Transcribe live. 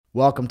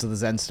Welcome to the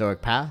Zen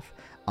Stoic Path.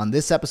 On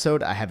this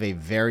episode, I have a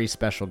very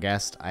special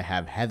guest. I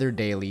have Heather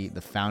Daly,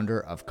 the founder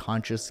of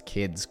Conscious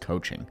Kids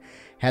Coaching.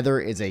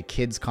 Heather is a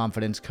kids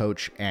confidence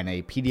coach and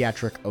a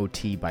pediatric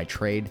OT by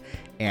trade,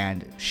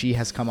 and she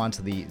has come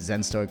onto the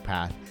Zen Stoic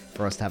Path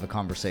for us to have a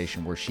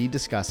conversation where she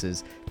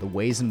discusses the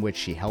ways in which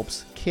she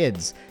helps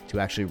kids to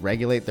actually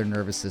regulate their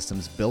nervous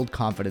systems, build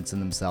confidence in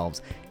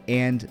themselves,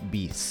 and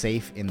be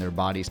safe in their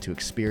bodies to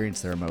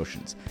experience their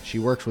emotions. She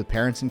works with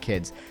parents and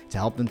kids to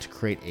help them to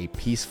create a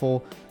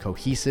peaceful,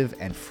 cohesive,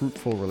 and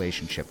fruitful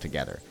relationship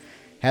together.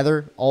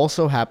 Heather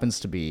also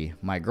happens to be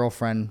my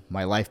girlfriend,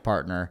 my life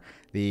partner,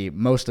 the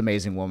most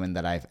amazing woman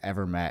that I've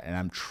ever met, and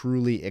I'm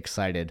truly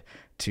excited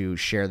to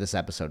share this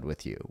episode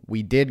with you.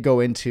 We did go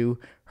into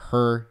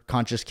her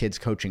Conscious Kids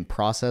coaching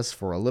process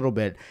for a little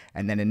bit,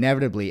 and then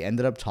inevitably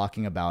ended up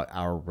talking about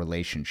our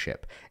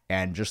relationship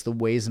and just the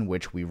ways in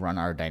which we run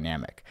our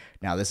dynamic.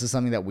 Now, this is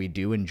something that we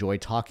do enjoy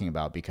talking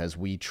about because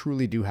we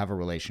truly do have a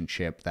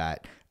relationship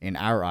that, in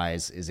our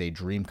eyes, is a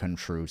dream come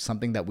true,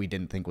 something that we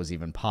didn't think was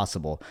even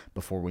possible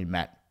before we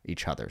met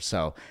each other.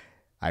 So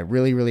I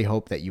really, really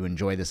hope that you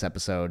enjoy this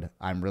episode.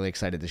 I'm really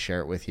excited to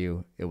share it with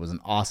you. It was an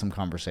awesome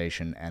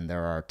conversation, and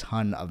there are a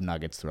ton of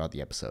nuggets throughout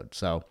the episode.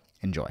 So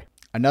enjoy.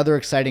 Another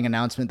exciting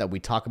announcement that we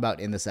talk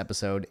about in this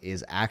episode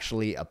is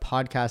actually a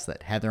podcast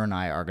that Heather and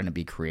I are going to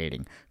be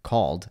creating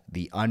called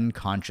The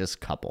Unconscious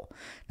Couple.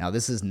 Now,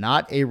 this is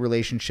not a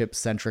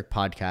relationship-centric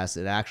podcast.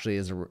 It actually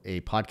is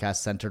a podcast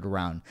centered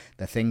around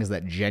the things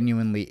that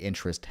genuinely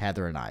interest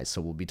Heather and I.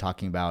 So we'll be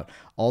talking about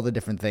all the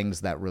different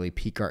things that really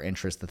pique our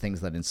interest, the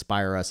things that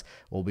inspire us.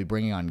 We'll be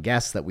bringing on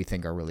guests that we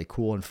think are really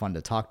cool and fun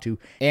to talk to,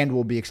 and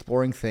we'll be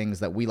exploring things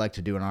that we like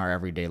to do in our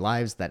everyday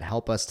lives that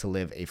help us to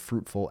live a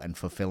fruitful and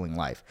fulfilling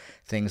life.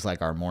 Things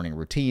like our morning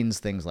routines,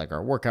 things like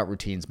our workout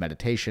routines,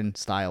 meditation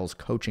styles,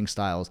 coaching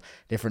styles,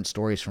 different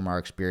stories from our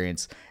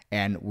experience.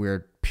 And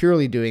we're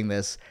purely doing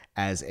this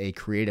as a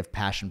creative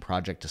passion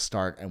project to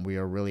start, and we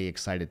are really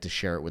excited to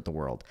share it with the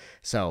world.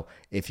 So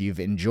if you've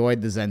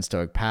enjoyed the Zen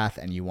Stoic Path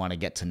and you want to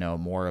get to know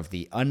more of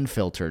the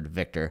unfiltered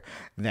Victor,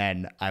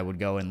 then I would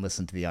go and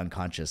listen to the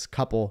Unconscious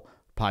Couple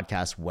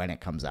podcast when it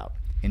comes out.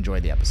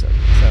 Enjoy the episode.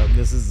 So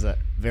this is a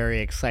very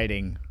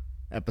exciting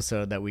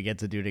episode that we get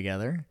to do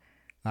together.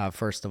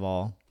 First of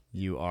all,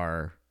 you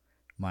are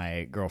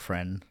my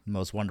girlfriend, the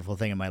most wonderful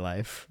thing in my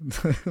life,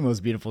 the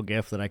most beautiful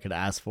gift that I could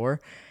ask for.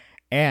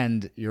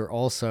 And you're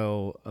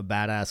also a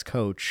badass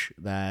coach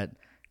that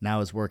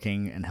now is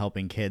working and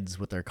helping kids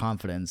with their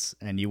confidence.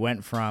 And you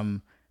went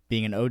from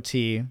being an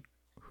OT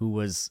who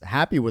was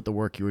happy with the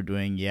work you were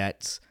doing,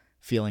 yet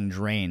feeling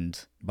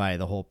drained by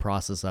the whole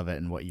process of it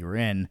and what you were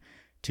in,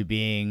 to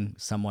being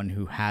someone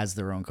who has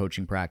their own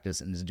coaching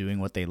practice and is doing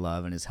what they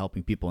love and is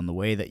helping people in the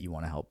way that you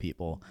want to help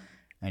people.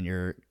 And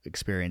you're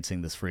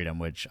experiencing this freedom,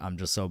 which I'm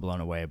just so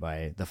blown away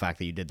by the fact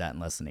that you did that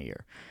in less than a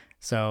year.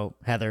 So,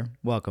 Heather,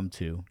 welcome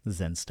to the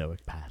Zen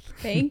Stoic Path.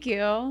 Thank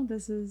you.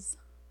 This is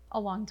a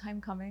long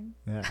time coming.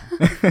 Yeah.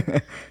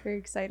 Very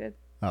excited.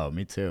 Oh,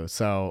 me too.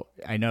 So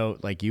I know,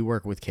 like, you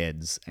work with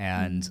kids,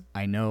 and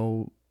I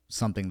know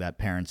something that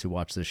parents who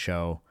watch this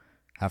show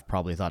have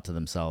probably thought to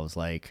themselves,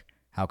 like,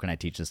 how can I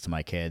teach this to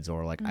my kids?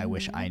 Or like, I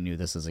wish I knew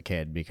this as a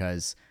kid,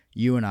 because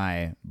you and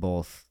I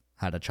both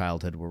had a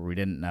childhood where we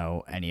didn't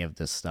know any of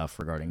this stuff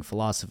regarding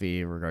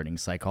philosophy, regarding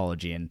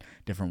psychology, and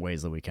different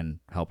ways that we can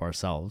help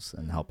ourselves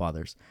and help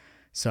others.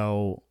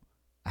 So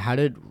how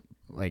did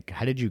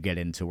you get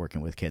into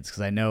working with kids?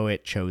 Because I know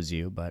it chose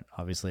you, but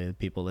obviously the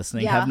people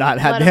listening have not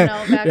had them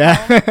know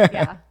back home.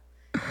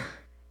 Yeah.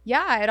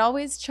 Yeah, it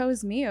always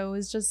chose me. It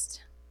was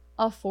just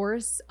a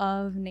force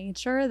of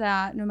nature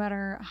that no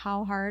matter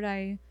how hard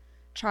I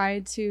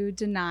tried to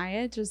deny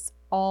it, just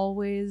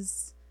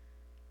always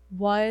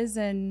was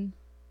and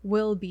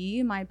will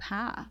be my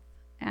path.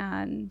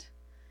 And,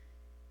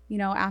 you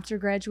know, after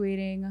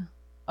graduating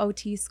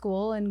OT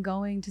school and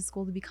going to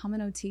school to become an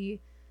OT,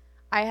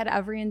 I had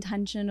every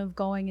intention of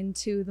going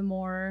into the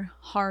more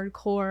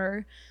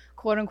hardcore,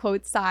 quote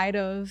unquote, side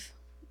of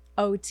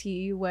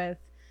OT with,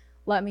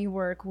 let me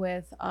work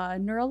with a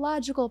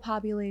neurological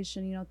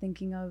population, you know,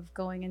 thinking of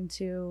going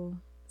into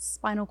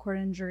spinal cord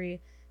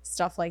injury,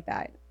 stuff like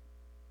that.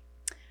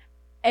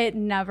 It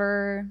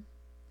never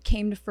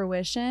came to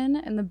fruition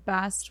in the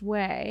best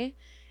way.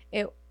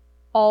 It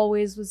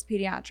always was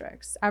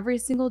pediatrics. Every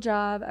single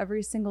job,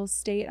 every single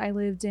state I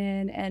lived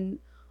in, and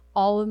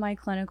all of my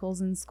clinicals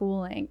and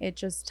schooling, it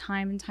just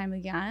time and time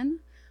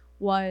again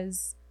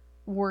was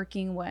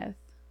working with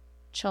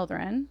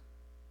children.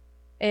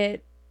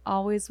 It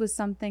always was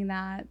something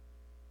that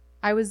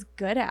I was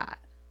good at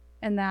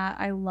and that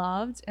I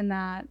loved and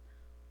that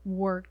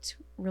worked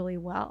really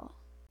well.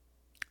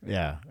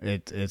 Yeah,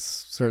 it's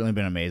certainly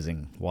been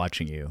amazing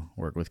watching you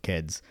work with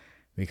kids,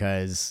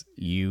 because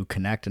you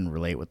connect and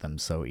relate with them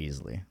so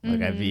easily.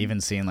 Like I've even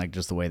seen like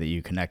just the way that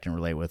you connect and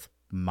relate with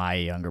my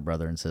younger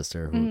brother and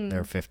sister who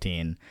they're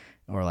 15,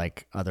 or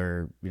like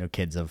other, you know,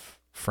 kids of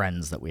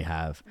friends that we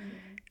have.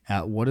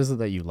 What is it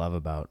that you love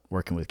about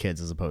working with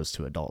kids as opposed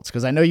to adults?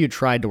 Because I know you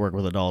tried to work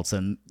with adults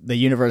and the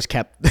universe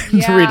kept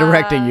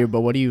redirecting you,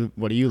 but what do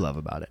you love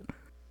about it?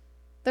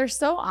 They're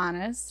so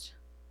honest,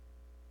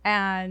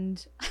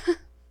 and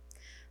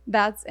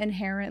that's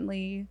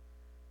inherently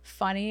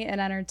funny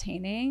and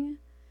entertaining.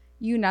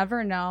 You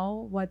never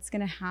know what's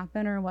going to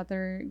happen or what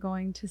they're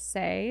going to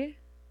say,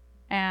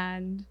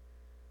 and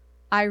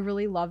I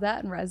really love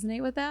that and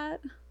resonate with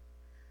that.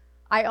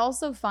 I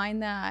also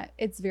find that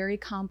it's very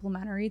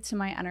complementary to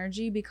my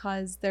energy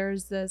because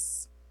there's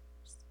this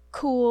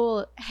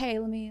cool, hey,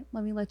 let me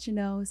let you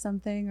know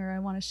something, or I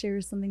want to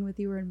share something with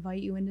you or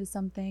invite you into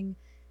something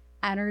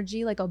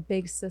energy, like a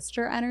big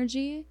sister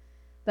energy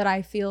that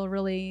I feel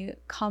really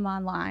come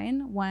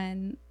online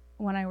when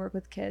I work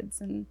with kids.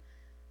 And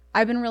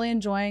I've been really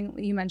enjoying,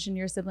 you mentioned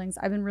your siblings,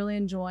 I've been really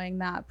enjoying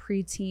that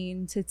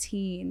preteen to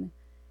teen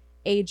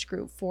age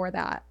group for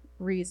that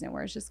reason,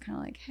 where it's just kind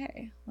of like,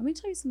 hey, let me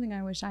tell you something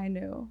I wish I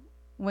knew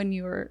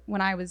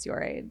when I was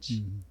your age.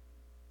 Mm-hmm.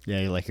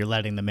 Yeah, you're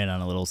letting them in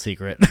on a little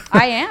secret.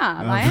 I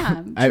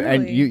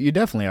am. You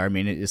definitely are. I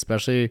mean,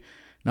 especially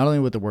not only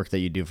with the work that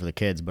you do for the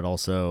kids, but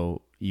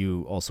also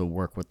you also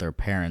work with their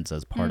parents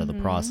as part of the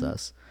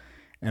process.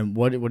 And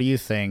what do you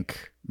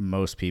think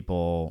most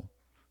people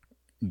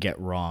get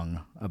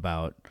wrong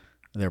about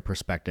their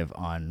perspective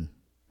on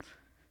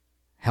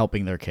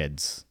helping their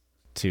kids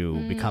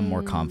to become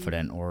more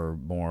confident or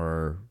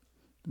more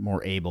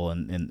able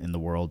in the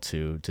world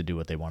to do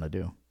what they want to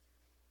do?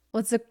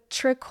 Well, it's a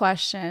trick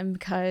question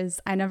because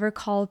I never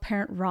call a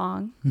parent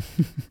wrong,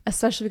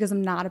 especially because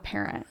I'm not a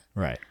parent.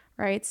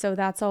 Right. So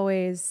that's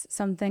always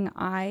something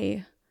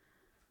I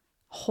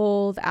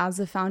hold as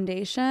a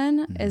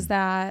foundation, is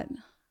that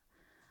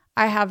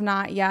I have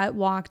not yet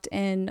walked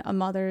in a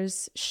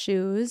mother's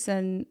shoes,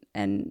 and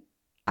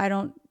I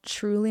don't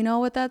truly know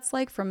what that's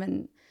like from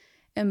an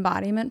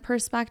embodiment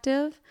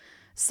perspective.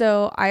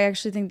 So I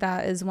actually think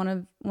that is one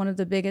of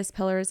the biggest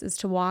pillars, is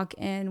to walk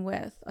in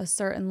with a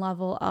certain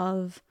level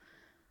of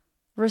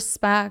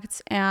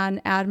respect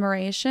and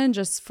admiration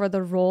just for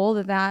the role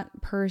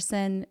that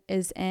person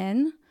is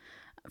in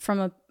from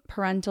a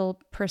parental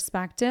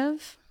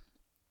perspective.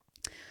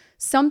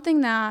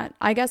 Something that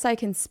I guess I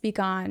can speak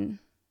on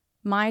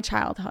my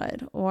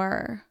childhood,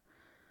 or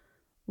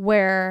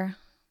where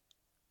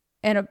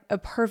in a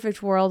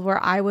perfect world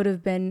where I would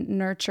have been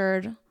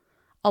nurtured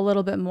a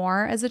little bit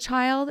more as a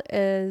child,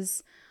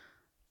 is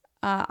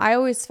I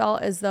always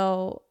felt as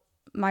though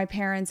my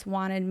parents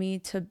wanted me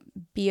to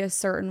be a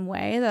certain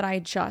way that I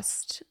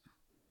just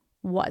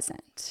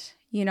wasn't.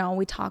 You know,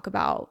 we talk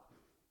about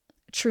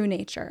true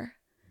nature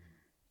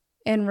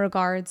in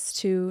regards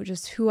to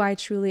just who I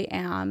truly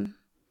am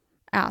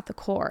at the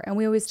core. And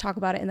we always talk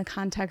about it in the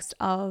context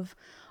of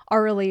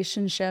our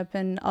relationship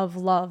and of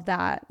love,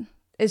 that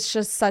it's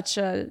just such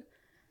a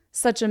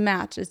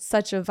match. It's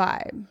such a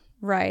vibe,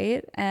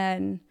 right?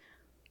 And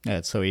yeah,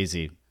 it's so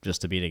easy just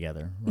to be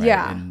together, right?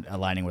 Yeah. And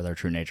aligning with our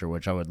true nature,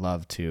 which I would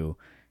love to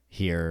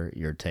hear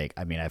your take.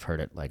 I mean, I've heard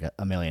it like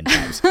a million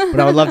times, but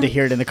I would love to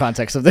hear it in the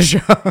context of the show.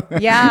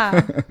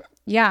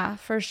 Yeah,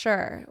 for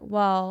sure.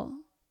 Well,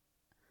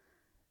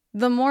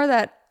 the more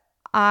that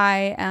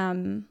I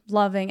am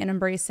loving and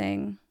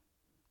embracing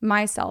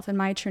myself and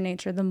my true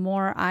nature, the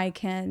more I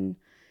can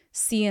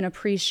see and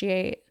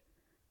appreciate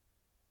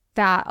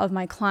that of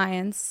my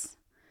clients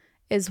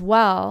as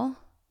well.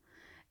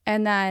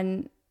 And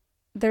then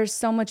there's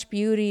so much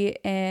beauty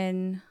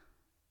in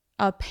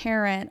a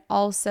parent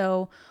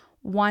also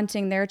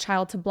wanting their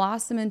child to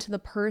blossom into the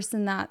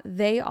person that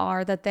they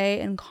are, that they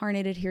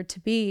incarnated here to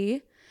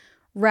be,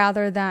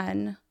 rather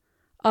than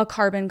a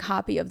carbon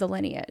copy of the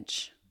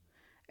lineage.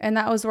 And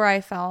that was where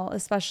I fell,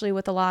 especially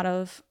with a lot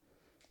of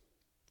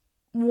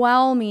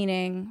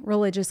well-meaning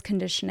religious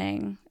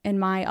conditioning in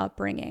my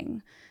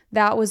upbringing.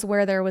 That was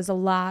where there was a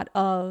lot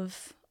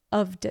of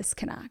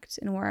disconnect,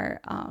 and where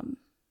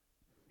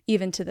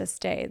even to this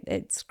day,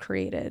 it's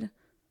created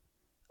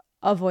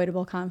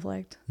avoidable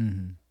conflict.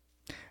 Mm-hmm.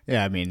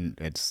 Yeah, I mean,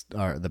 it's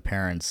the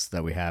parents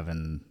that we have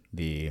and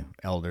the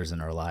elders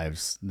in our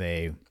lives,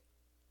 they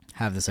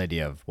have this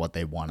idea of what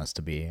they want us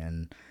to be,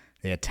 and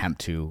they attempt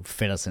to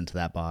fit us into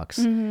that box.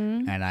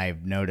 Mm-hmm. And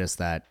I've noticed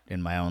that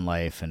in my own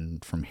life,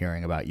 and from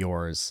hearing about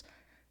yours,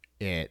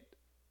 the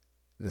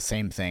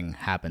same thing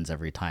happens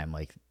every time.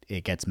 Like,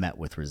 it gets met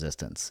with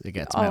resistance. It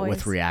gets met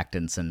with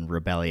reactance and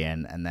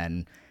rebellion, and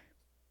then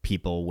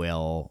people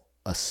will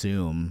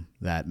assume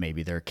that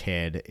maybe their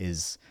kid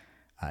is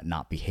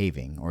not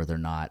behaving, or they're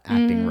not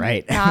acting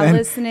right. Not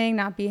listening,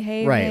 not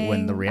behaving. Right,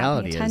 when the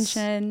reality is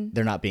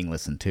they're not being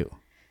listened to.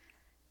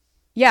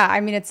 Yeah,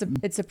 I mean,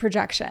 it's a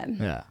projection.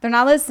 Yeah. They're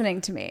not listening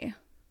to me.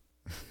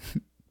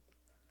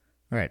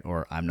 Right,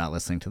 or I'm not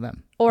listening to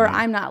them. Or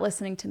I'm not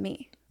listening to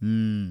me.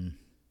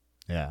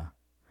 Yeah.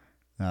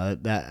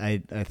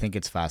 That I think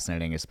it's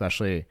fascinating,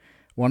 especially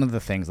one of the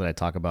things that I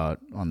talk about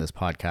on this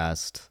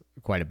podcast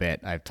quite a bit.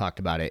 I've talked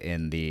about it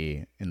in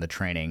the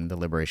training, the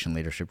Liberation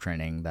Leadership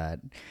training that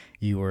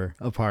you were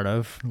a part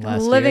of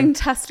last year. Living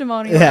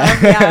testimony of,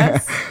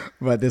 yes.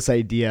 But this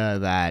idea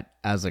that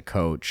as a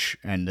coach,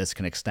 and this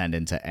can extend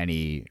into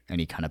any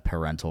kind of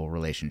parental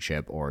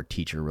relationship or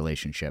teacher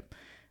relationship,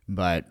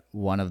 but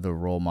one of the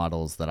role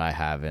models that I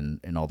have in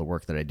all the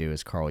work that I do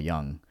is Carl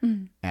Jung.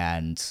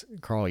 And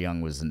Carl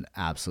Jung was an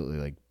absolutely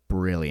like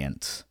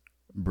brilliant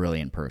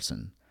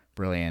person,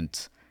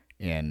 brilliant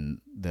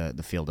in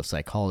the field of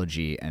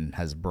psychology, and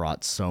has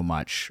brought so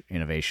much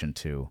innovation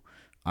to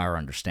our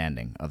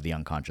understanding of the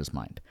unconscious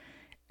mind.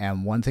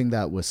 And one thing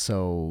that was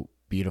so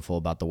beautiful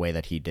about the way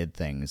that he did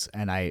things,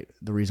 and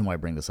the reason why I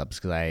bring this up is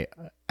because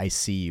I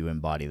see you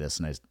embody this,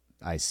 and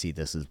I see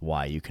this is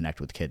why you connect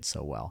with kids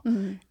so well,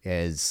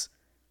 is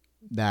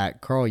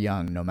that Carl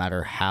Jung, no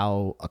matter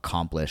how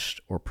accomplished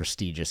or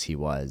prestigious he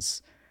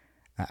was,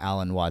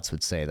 Alan Watts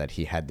would say that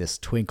he had this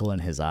twinkle in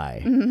his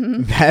eye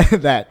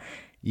that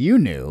you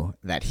knew,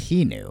 that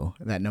he knew,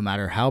 that no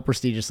matter how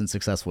prestigious and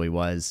successful he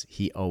was,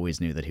 he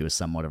always knew that he was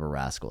somewhat of a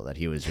rascal, that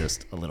he was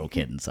just a little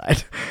kid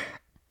inside.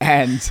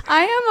 And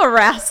I am a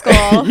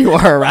rascal. You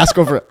are a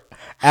rascal,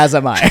 as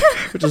am I,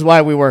 which is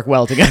why we work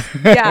well together.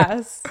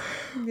 Yes.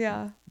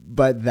 Yeah.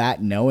 But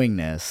that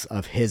knowingness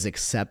of his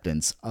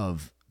acceptance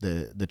of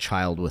the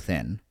child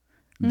within,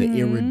 the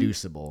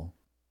irreducible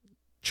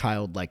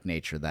childlike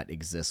nature that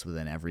exists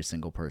within every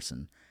single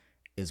person,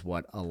 is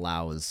what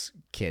allows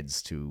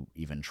kids to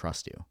even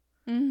trust you,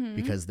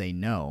 because they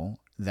know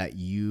that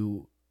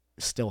you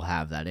still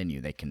have that in you.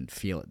 They can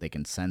feel it. They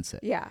can sense it.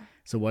 Yeah.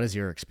 So what has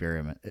your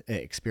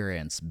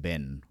experience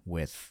been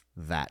with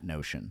that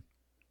notion?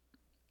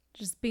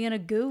 Just being a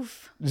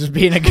goof. Just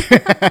being a goof.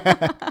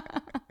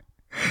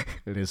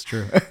 It is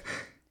true.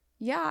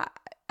 Yeah.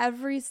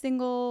 Every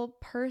single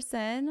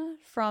person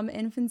from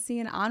infancy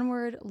and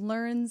onward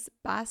learns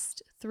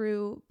best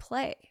through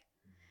play.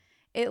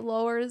 It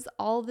lowers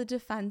all the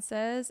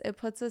defenses. It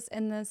puts us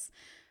in this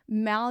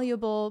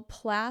malleable,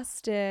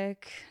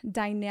 plastic,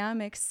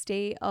 dynamic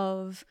state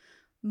of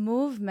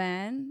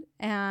movement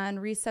and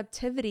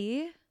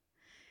receptivity,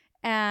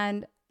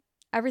 and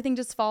everything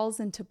just falls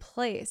into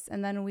place.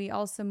 And then we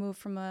also move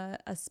from a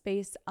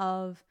space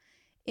of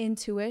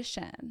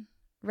intuition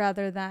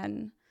rather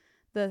than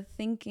the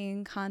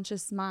thinking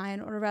conscious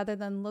mind, or rather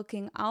than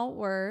looking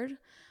outward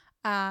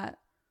at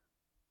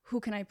who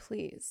can I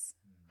please?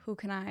 Who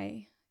can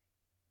I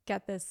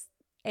get this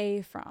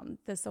A from,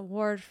 this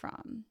award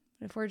from?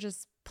 If we're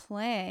just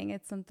playing,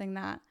 it's something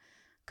that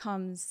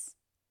comes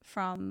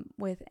from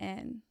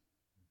within.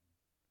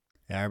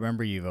 Yeah, I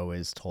remember you've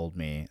always told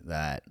me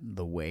that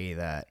the way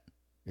that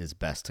is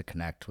best to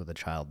connect with a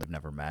child they've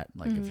never met,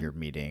 like if you're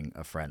meeting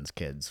a friend's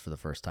kids for the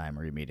first time,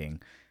 or you're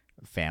meeting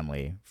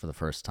family for the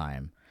first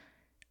time,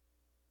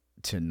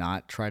 to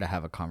not try to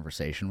have a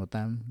conversation with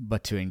them,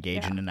 but to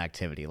engage in an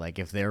activity. Like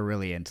if they're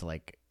really into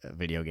like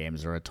video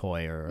games or a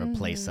toy or a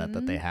play set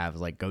that they have,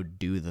 like go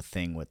do the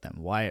thing with them.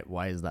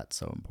 Why is that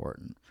so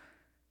important?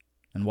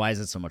 And why is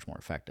it so much more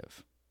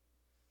effective?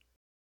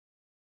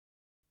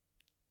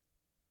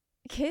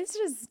 Kids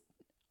just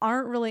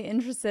aren't really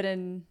interested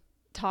in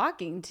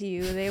talking to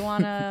you. They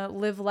want to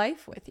live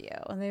life with you,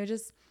 and they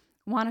just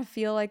want to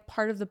feel like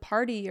part of the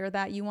party, or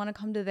that you want to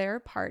come to their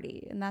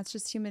party. And that's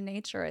just human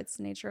nature. It's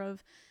the nature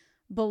of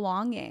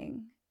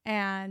belonging.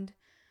 And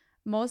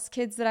most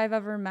kids that I've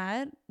ever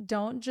met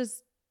don't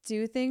just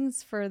do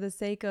things for the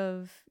sake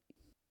of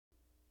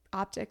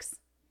optics.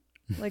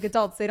 Like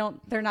adults,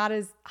 they're not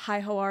as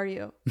hi, how are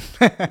you?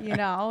 You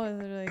know,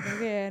 and they're like,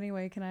 okay,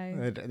 anyway, can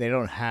I? They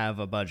don't have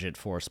a budget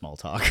for small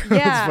talk. Yeah,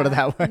 Let's put it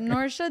that way.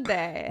 nor should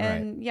they.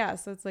 And yeah,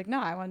 so it's like, no,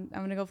 I want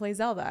to go play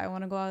Zelda. I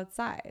want to go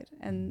outside.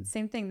 And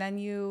same thing. Then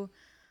you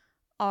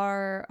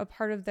are a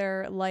part of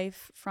their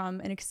life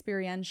from an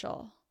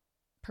experiential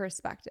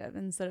perspective,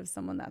 instead of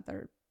someone that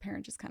their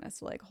parent just kind of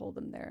to like hold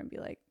them there and be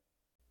like.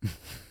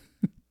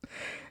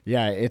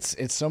 Yeah,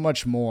 it's so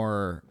much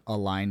more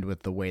aligned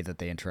with the way that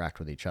they interact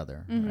with each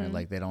other. Right?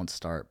 Like they don't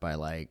start by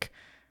like,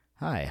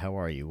 hi, how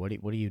are you? What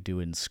do you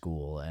do in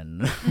school?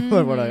 And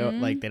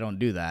like they don't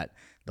do that.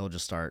 They'll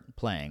just start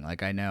playing.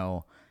 Like I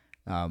know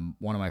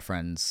one of my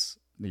friends,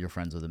 you're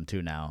friends with him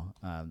too now,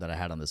 that I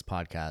had on this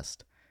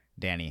podcast,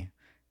 Danny,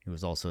 who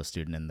was also a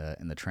student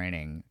in the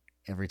training.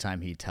 Every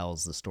time he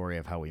tells the story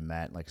of how we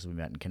met, like 'cause we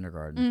met in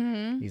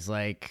kindergarten, he's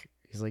like,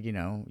 you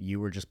know, you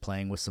were just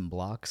playing with some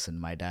blocks, and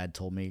my dad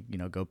told me, you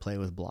know, go play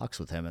with blocks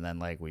with him, and then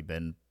like we've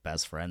been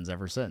best friends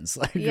ever since.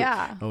 Like,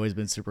 yeah, always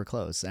been super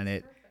close,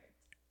 and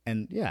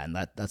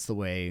that's the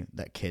way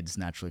that kids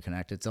naturally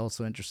connect. It's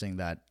also interesting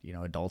that, you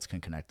know, adults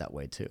can connect that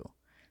way too.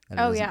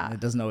 It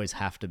doesn't always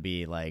have to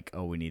be like,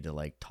 oh, we need to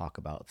like talk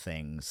about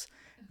things.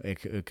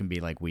 It can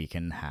be like we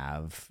can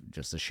have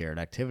just a shared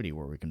activity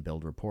where we can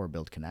build rapport,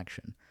 build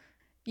connection.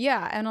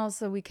 Yeah, and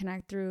also we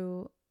connect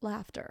through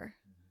laughter.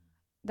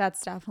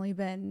 That's definitely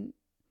been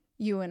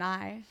you and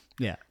I.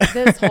 Yeah.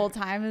 This whole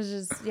time is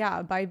just,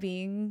 by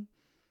being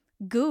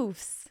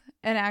goofs,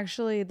 and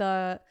actually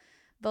the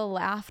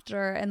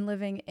laughter and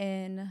living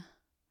in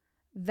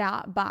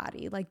that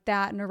body, like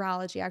that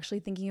neurology,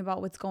 actually thinking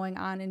about what's going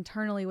on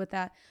internally with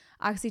that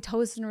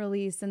oxytocin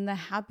release and the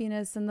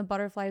happiness and the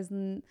butterflies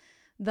and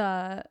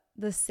the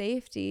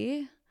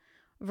safety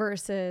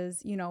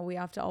versus, you know, we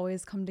have to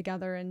always come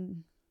together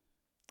and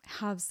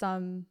have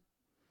some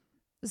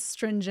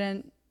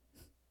stringent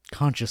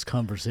conscious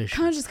conversations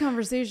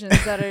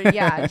that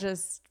are,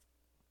 just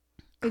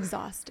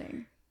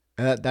exhausting.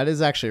 That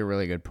is actually a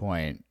really good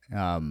point.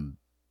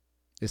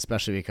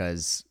 Especially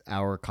because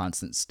our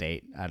constant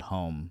state at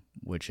home,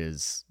 which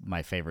is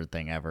my favorite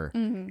thing ever,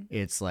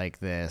 it's like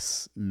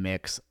this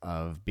mix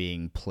of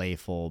being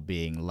playful,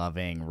 being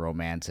loving,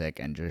 romantic,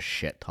 and just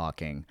shit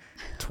talking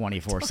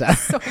 24/7.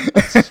 So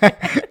much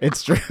shit.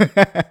 It's true.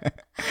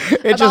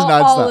 It's just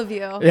nonstop. All of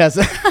you. Yes.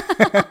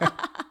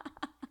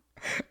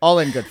 All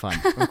in good fun,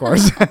 of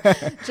course.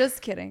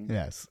 Just kidding.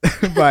 Yes.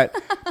 But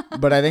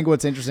I think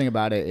what's interesting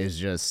about it is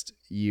just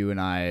you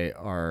and I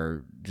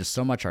are just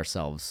so much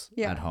ourselves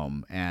at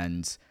home.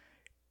 And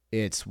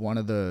it's one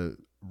of the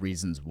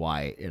reasons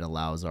why it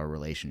allows our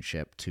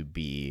relationship to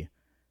be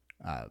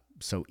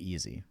so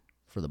easy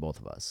for the both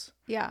of us.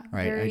 Yeah.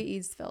 Right? Very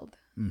ease-filled,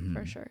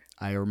 for sure.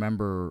 I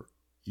remember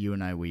you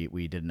and I,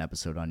 we did an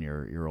episode on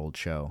your old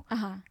show,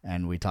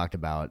 and we talked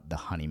about the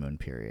honeymoon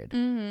period,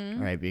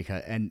 right?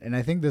 Because and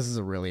I think this is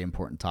a really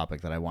important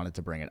topic that I wanted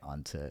to bring it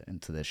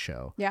into this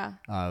show,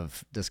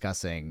 of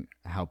discussing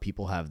how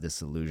people have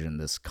this illusion,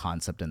 this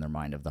concept in their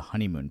mind of the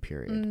honeymoon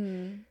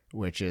period,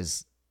 which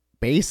is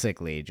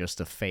basically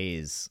just a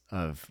phase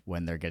of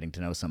when they're getting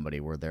to know somebody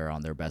where they're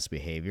on their best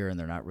behavior and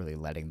they're not really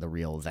letting the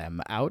real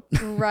them out.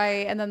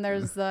 Right. And then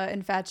there's the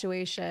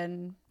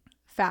infatuation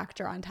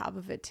factor on top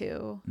of it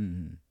too.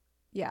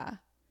 Yeah.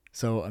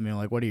 So, I mean,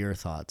 like, what are your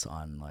thoughts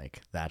on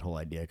like that whole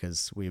idea?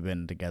 Because we've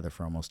been together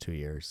for almost 2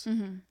 years,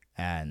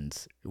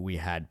 and we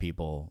had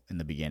people in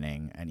the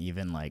beginning and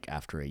even like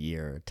after a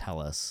year tell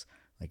us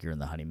like you're in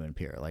the honeymoon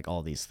period, like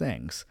all these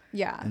things.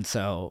 Yeah. And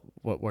so,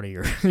 what are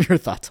your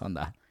thoughts on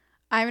that?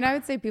 I mean, I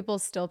would say people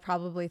still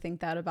probably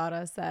think that about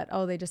us, that,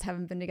 oh, they just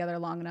haven't been together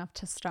long enough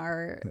to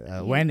start.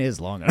 When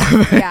is long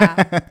enough?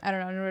 Yeah. I don't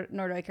know.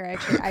 Nor do I care.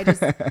 Actually, I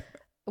just,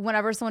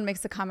 whenever someone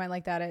makes a comment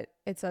like that,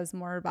 it says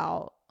more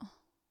about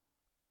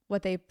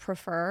what they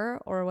prefer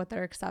or what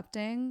they're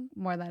accepting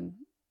more than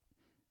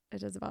it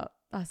does about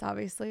us,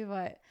 obviously.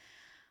 But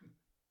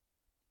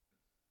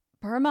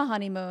Burma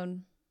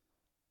honeymoon,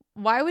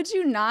 why would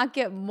you not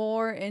get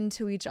more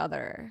into each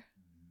other?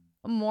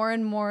 More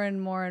and more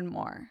and more and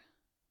more.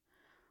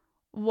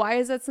 Why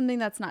is that something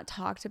that's not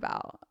talked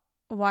about?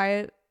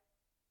 Why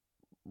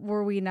did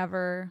we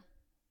never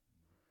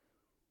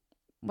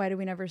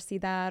see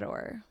that?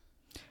 Or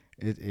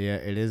it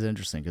is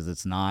interesting because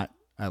it's not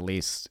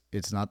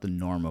the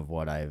norm of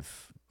what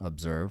I've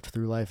observed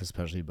through life,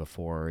 especially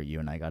before you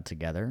and I got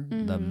together.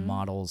 The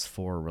models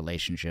for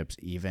relationships,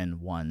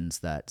 even ones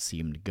that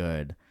seemed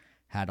good,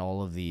 had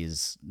all of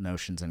these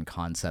notions and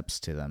concepts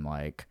to them,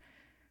 like,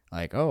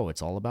 oh,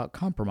 it's all about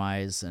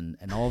compromise and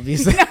all of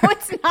these. No,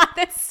 it's not.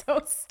 That's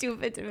so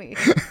stupid to me.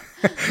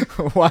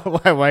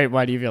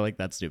 Why do you feel like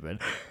that's stupid?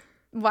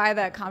 Why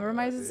that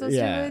compromise is so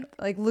stupid?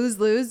 Like lose.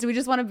 Do we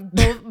just want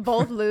to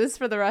both lose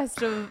for the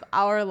rest of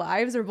our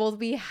lives, or both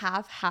be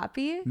half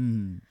happy?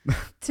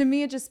 To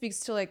me, it just speaks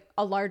to like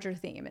a larger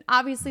theme. And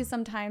obviously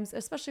sometimes,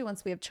 especially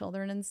once we have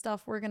children and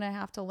stuff, we're going to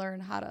have to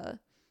learn how to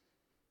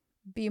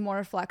be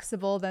more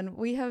flexible. Than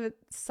we have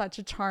such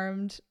a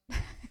charmed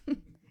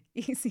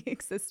easy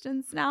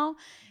existence now,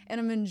 and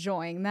I'm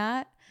enjoying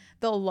that,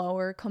 the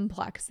lower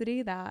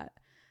complexity that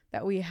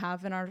we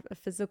have in our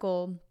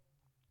physical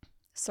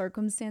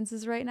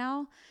circumstances right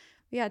now.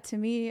 Yeah, to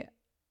me,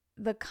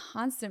 the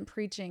constant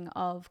preaching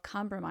of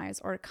compromise,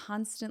 or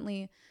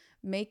constantly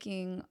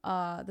making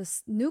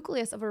this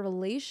nucleus of a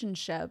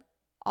relationship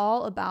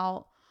all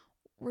about,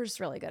 we're just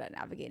really good at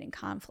navigating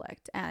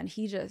conflict, and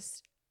he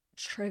just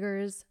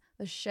triggers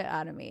the shit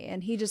out of me,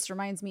 and he just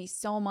reminds me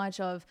so much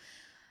of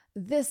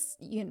this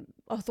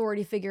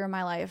authority figure in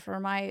my life, or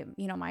my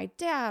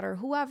dad or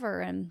whoever.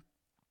 And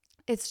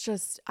it's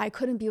just, I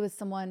couldn't be with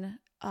someone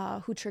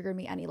who triggered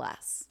me any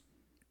less.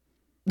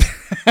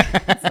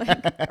 It's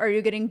like, are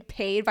you getting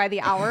paid by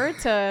the hour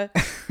to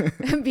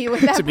be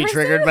with that to be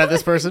triggered by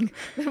this person?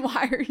 Then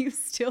why are you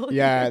still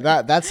here?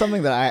 That's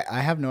something that I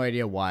have no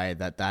idea why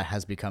that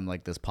has become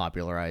like this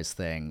popularized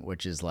thing,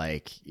 which is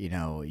like,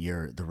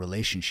 the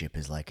relationship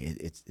is like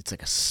it's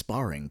like a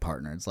sparring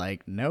partner. It's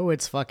like, no,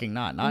 it's fucking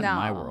not in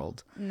my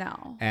world.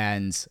 No.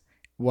 And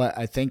what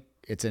I think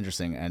it's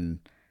interesting, and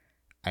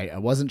I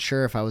wasn't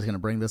sure if I was going to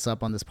bring this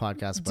up on this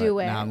podcast, but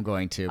now I'm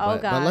going to.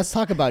 But let's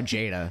talk about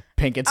Jada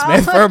Pinkett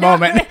Smith for a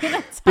moment,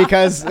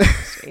 because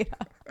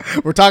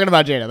we're talking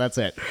about Jada. That's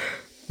it.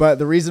 But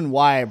the reason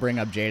why I bring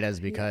up Jada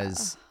is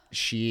because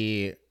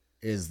she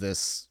is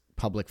this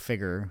public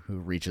figure who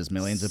reaches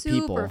millions of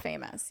people. Super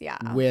famous,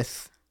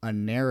 with a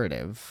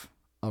narrative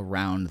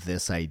around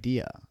this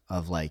idea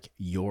of like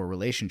your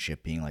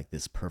relationship being like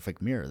this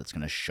perfect mirror that's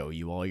going to show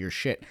you all your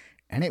shit.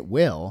 And it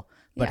will.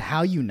 But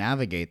how you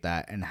navigate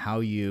that and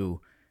how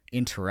you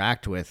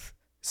interact with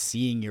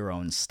seeing your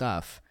own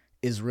stuff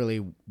is really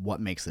what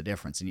makes the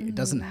difference. And it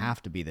doesn't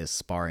have to be this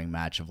sparring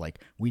match of like,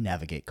 we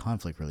navigate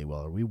conflict really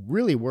well, or we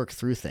really work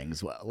through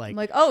things well.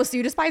 Like, oh, so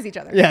you despise each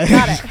other. Yeah.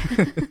 Got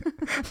it.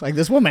 Like,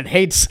 this woman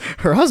hates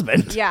her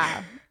husband.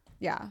 Yeah.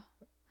 Yeah.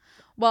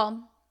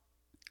 Well,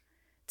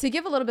 to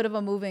give a little bit of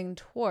a moving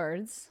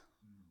towards,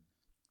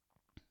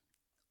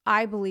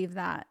 I believe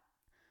that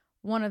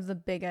one of the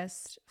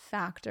biggest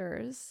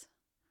factors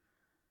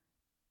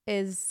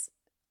is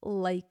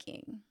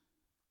liking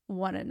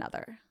one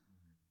another,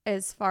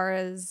 as far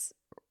as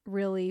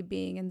really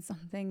being in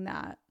something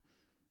that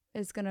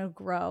is going to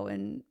grow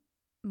and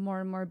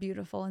more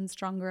beautiful and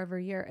stronger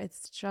every year.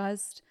 It's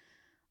just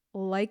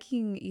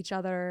liking each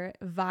other,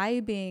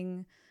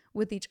 vibing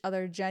with each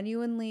other,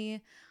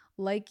 genuinely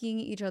liking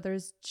each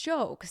other's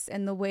jokes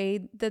and the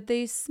way that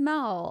they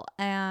smell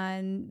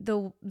and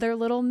their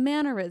little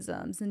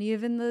mannerisms and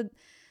even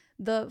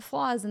the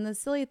flaws and the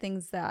silly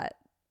things that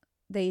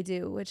they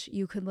do, which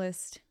you could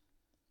list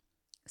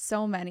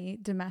so many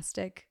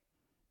domestic,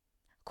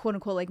 quote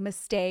unquote, like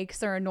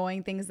mistakes or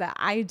annoying things that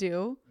I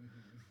do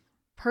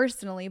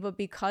personally. But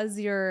because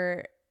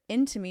you're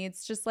into me,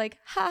 it's just like,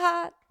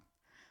 haha,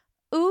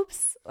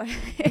 oops.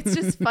 It's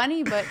just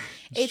funny, but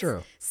it's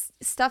true.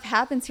 Stuff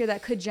happens here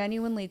that could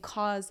genuinely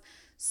cause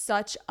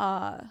such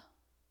a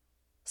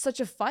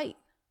fight.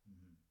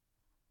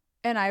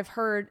 And I've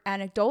heard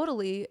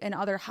anecdotally in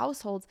other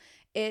households,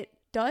 it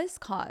does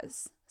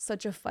cause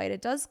such a fight.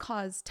 It does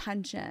cause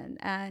tension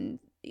and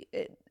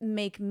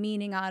make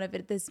meaning out of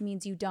it. This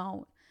means you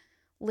don't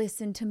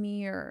listen to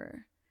me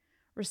or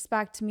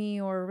respect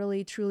me or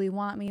really truly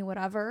want me,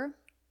 whatever.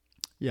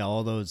 Yeah,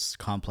 all those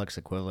complex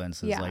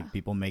equivalences, Yeah. like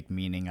people make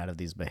meaning out of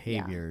these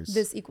behaviors.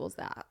 Yeah, this equals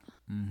that.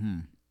 Mm-hmm.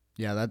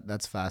 Yeah,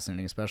 that's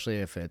fascinating, especially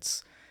if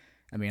it's,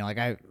 I mean, like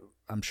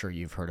I'm sure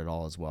you've heard it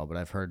all as well, but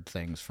I've heard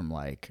things from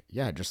like,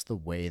 yeah, just the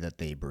way that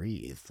they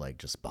breathe, like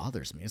just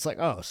bothers me. It's like,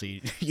 oh, so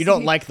you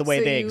don't like the way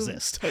So they you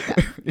exist. hate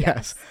them.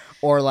 Yes.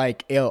 Or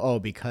like, oh,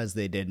 because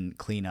they didn't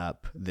clean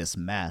up this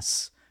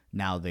mess,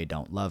 now they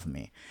don't love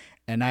me.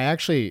 And I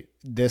actually,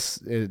 this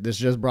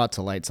just brought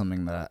to light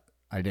something that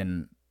I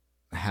didn't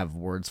have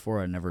words for.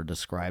 I never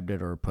described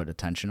it or put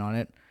attention on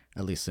it,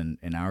 at least in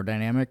our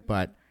dynamic,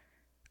 but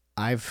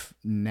I've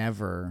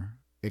never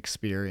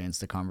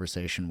experienced a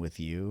conversation with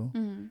you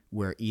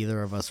where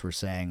either of us were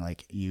saying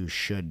like, you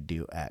should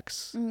do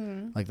X.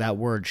 Like that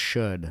word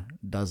should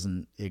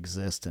doesn't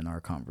exist in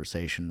our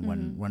conversation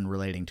when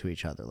relating to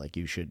each other. Like,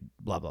 you should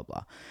blah, blah,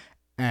 blah.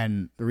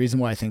 And the reason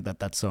why I think that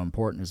that's so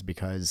important is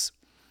because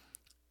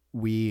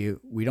we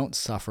don't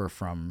suffer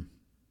from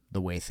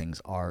the way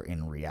things are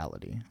in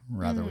reality.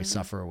 Rather, we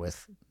suffer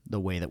with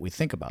the way that we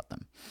think about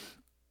them.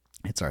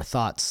 It's our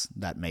thoughts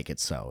that make it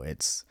so.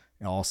 It's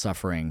all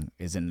suffering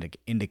is an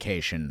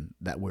indication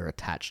that we're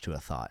attached to a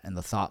thought. And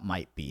the thought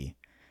might be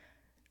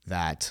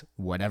that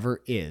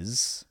whatever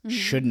is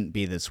shouldn't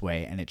be this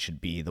way, and it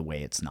should be the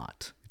way it's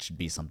not. It should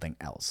be something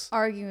else.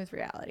 Arguing with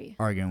reality.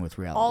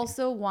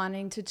 Also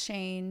wanting to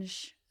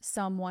change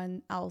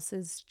someone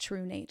else's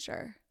true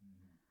nature.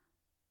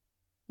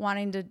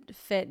 Wanting to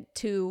fit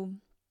two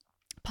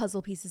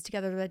puzzle pieces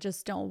together that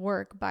just don't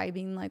work by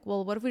being like,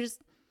 well, what if we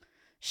just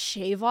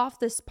shave off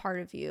this part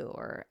of you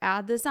or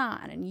add this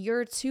on, and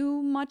you're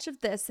too much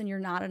of this and you're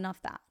not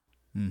enough that.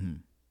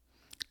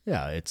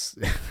 Yeah, it's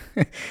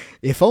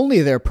if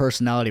only their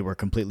personality were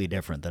completely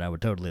different, then I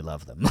would totally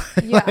love them.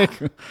 Yeah.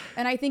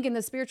 And I think in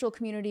the spiritual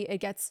community, it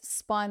gets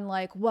spun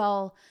like,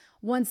 well,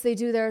 once they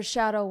do their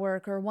shadow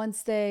work, or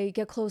once they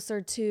get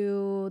closer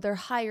to their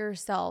higher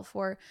self,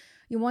 or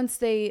once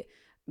they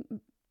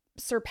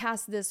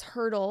surpass this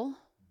hurdle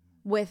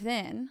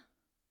within,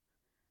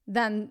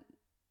 then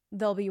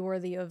they'll be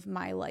worthy of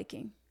my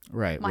liking,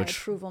 right? My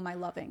approval, my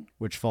loving.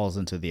 Which falls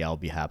into the "I'll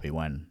be happy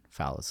when"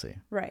 fallacy,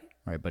 right?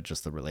 But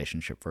just the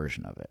relationship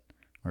version of it,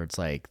 where it's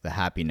like the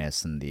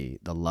happiness and the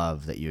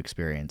love that you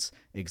experience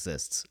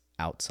exists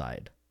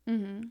outside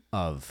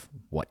of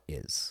what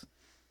is.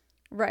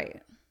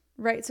 Right.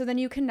 So then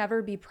you can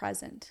never be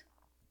present.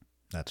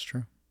 That's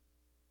true.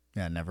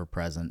 Yeah, never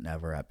present,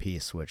 never at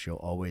peace, which you'll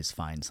always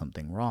find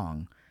something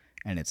wrong,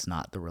 and it's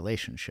not the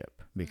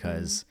relationship,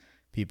 because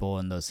people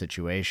in those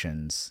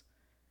situations,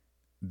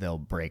 they'll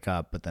break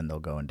up, but then they'll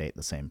go and date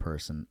the same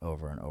person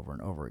over and over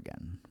and over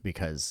again,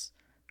 because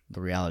the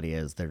reality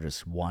is they're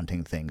just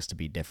wanting things to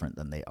be different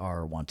than they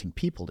are, wanting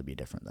people to be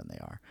different than they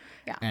are.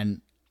 Yeah.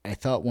 And I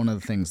thought one of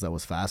the things that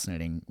was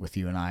fascinating with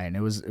you and I, and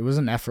it was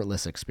an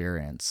effortless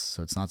experience,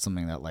 so it's not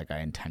something that like I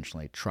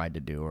intentionally tried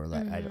to do, or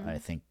that I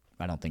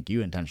don't think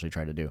you intentionally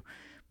tried to do,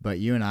 but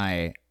you and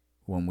I,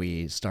 when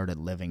we started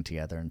living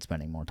together and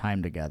spending more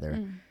time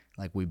together,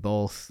 like we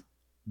both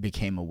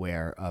became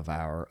aware of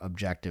our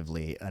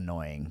objectively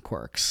annoying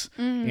quirks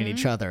in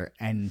each other,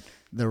 and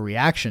the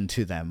reaction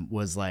to them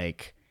was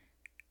like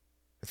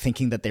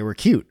thinking that they were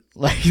cute,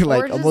 like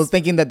almost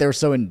thinking that they're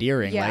so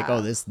endearing, like,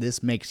 oh,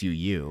 this makes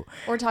you,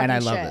 or talking and I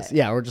shit. love this.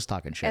 Yeah, we're just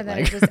talking shit, and then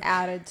like, it just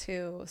added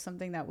to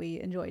something that we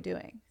enjoy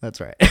doing.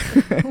 That's right.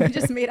 We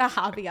just made a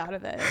hobby out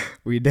of it.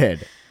 We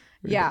did.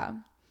 Yeah,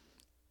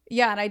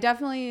 and I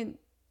definitely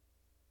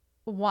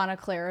want to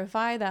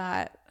clarify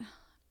that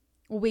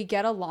we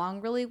get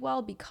along really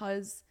well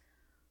because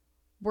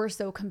we're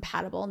so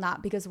compatible,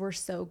 not because we're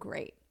so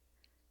great.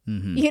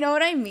 You know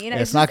what I mean?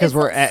 It's not because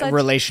we're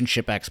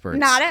relationship experts.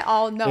 Not at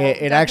all. No,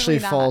 it actually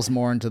falls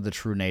more into the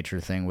true nature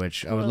thing,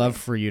 which I would love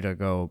for you to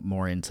go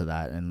more into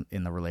that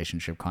in the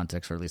relationship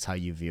context, or at least how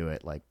you view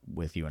it, like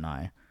with you and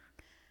I.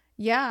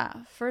 Yeah,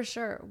 for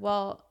sure.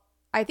 Well,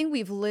 I think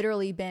we've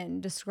literally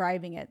been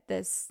describing it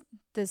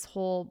this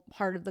whole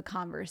part of the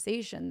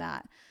conversation,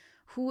 that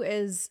who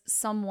is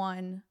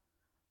someone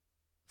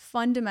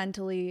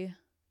fundamentally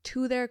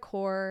to their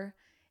core,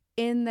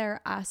 in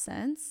their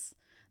essence,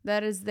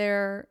 that is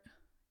their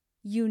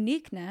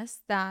uniqueness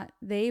that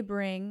they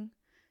bring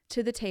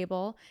to the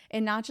table,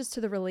 and not just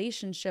to the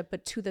relationship,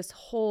 but to this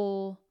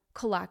whole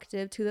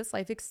collective, to this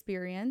life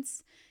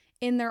experience,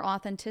 in their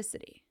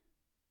authenticity.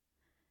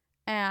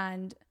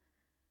 And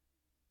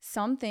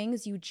some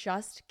things you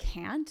just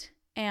can't,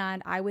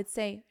 and I would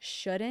say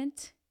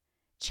shouldn't,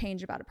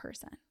 change about a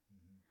person.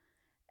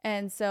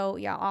 And so,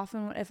 yeah,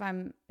 often if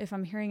I'm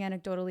hearing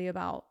anecdotally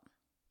about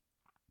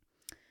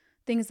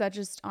things that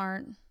just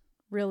aren't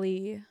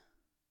really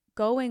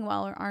going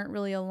well or aren't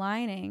really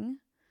aligning,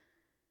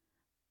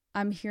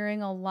 I'm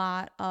hearing a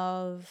lot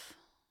of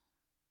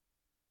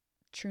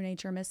true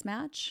nature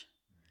mismatch.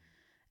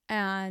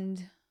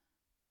 And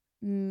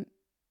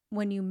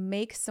when you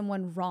make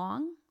someone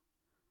wrong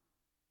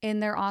in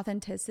their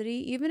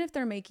authenticity, even if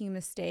they're making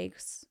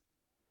mistakes,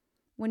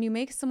 when you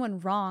make someone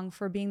wrong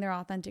for being their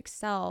authentic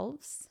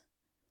selves,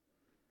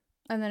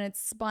 and then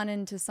it's spun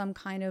into some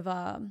kind of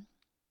a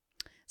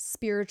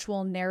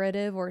spiritual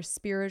narrative or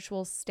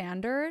spiritual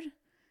standard,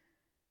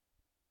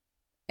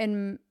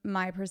 in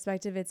my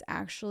perspective, it's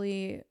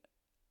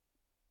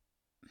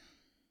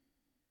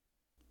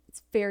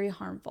very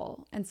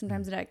harmful. And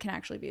sometimes it can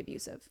actually be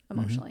abusive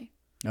emotionally.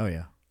 Oh,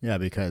 yeah. Yeah,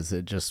 because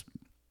it just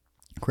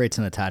creates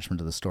an attachment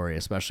to the story,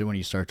 especially when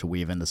you start to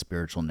weave in the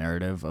spiritual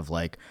narrative of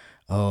like,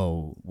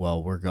 oh,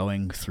 well, we're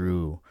going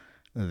through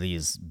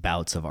these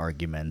bouts of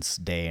arguments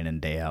day in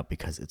and day out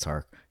because it's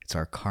our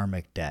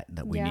karmic debt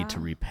that we need to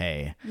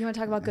repay. You want to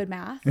talk about good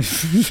math?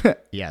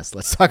 Yes,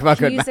 let's talk about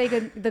good math. Can you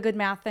say the good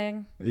math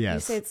thing? Yes. You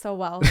say it so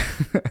well.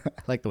 I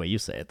like the way you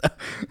say it,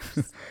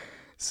 though.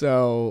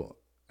 So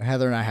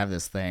Heather and I have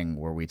this thing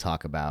where we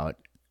talk about,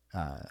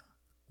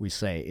 we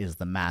say, is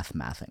the math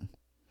mathing?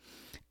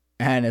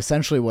 And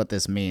essentially what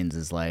this means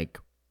is like,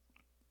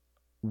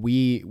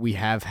 we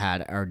have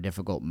had our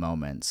difficult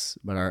moments,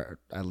 but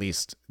at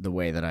least the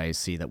way that I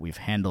see that we've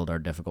handled our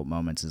difficult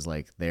moments is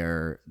like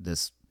they're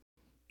this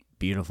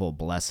beautiful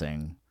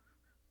blessing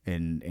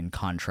in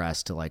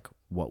contrast to like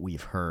what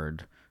we've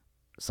heard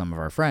some of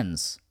our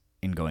friends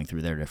in going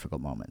through their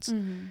difficult moments.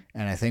 Mm-hmm.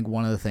 And I think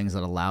one of the things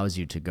that allows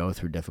you to go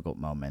through difficult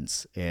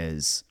moments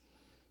is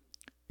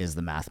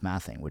the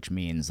mathing, which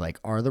means like,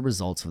 are the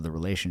results of the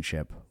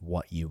relationship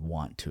what you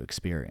want to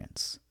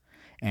experience?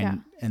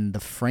 And the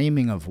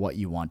framing of what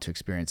you want to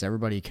experience,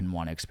 everybody can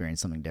want to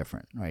experience something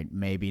different, right?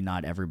 Maybe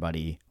not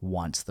everybody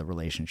wants the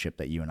relationship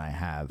that you and I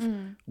have,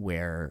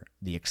 where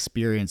the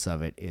experience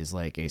of it is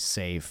like a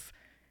safe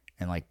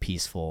and like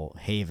peaceful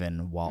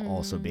haven while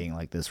also being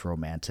like this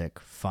romantic,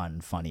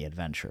 fun, funny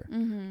adventure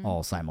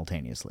all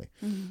simultaneously.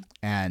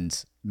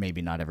 And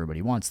maybe not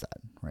everybody wants that,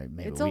 right?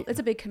 Maybe it's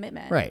a big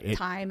commitment, right?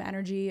 Time,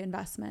 energy,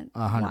 investment.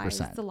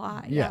 100%. It's a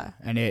lot. Yeah.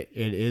 And it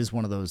is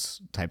one of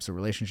those types of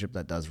relationship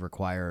that does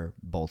require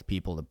both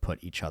people to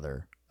put each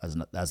other as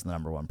the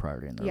number one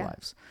priority in their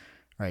lives,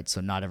 right?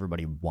 So not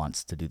everybody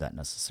wants to do that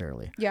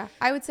necessarily. Yeah.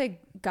 I would say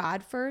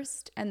God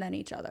first and then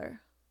each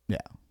other. Yeah.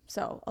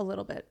 So a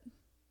little bit.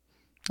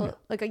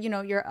 Like,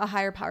 you're a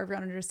higher power of your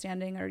own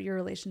understanding or your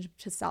relationship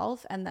to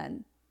self, and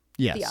then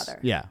the other.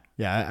 Yeah.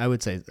 I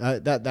would say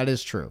that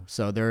is true.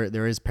 So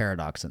there is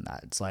paradox in that.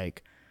 It's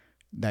like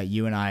that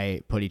you and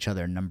I put each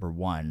other number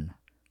one,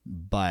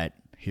 but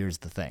here's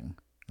the thing.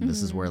 And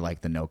this is where like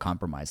the no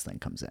compromise thing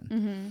comes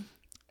in.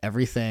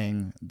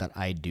 Everything that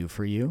I do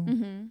for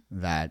you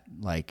that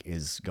like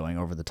is going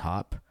over the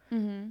top.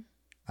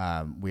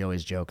 We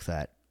always joke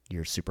that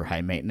you're super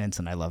high maintenance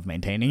and I love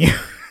maintaining you.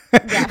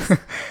 Yes.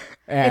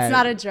 It's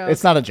not a joke.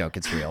 It's not a joke.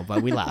 It's real,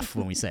 but we laugh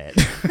when we say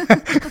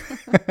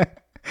it.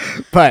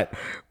 But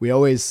we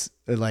always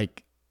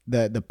like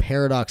the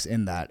paradox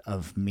in that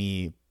of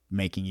me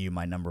making you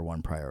my number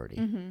one priority.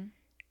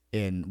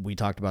 And we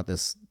talked about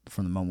this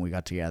from the moment we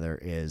got together,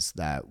 is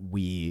that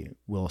we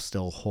will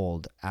still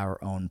hold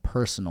our own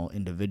personal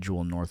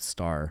individual North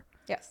Star.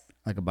 Yes.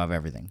 Like above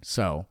everything.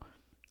 So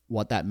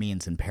what that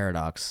means in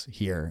paradox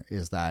here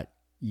is that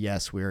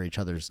yes, we are each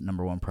other's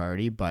number one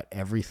priority, but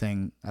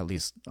everything, at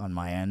least on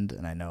my end,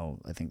 and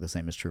I think the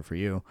same is true for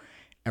you,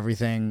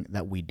 everything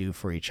that we do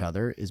for each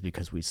other is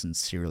because we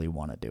sincerely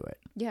want to do it.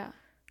 Yeah.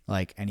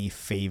 Like any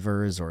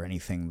favors or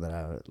anything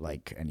that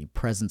like any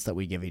presents that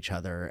we give each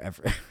other,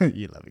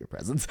 you love your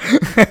presents.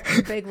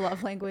 Big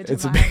love language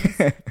of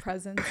mine,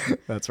 presents.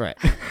 That's right.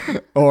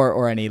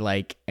 Or any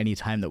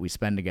time that we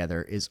spend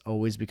together is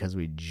always because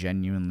we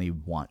genuinely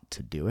want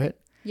to do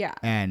it. Yeah.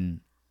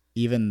 And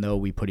even though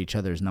we put each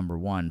other as number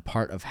one,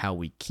 part of how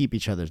we keep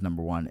each other's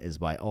number one is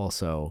by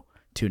also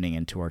tuning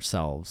into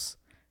ourselves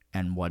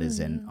and what is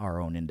in our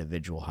own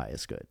individual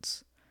highest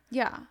goods.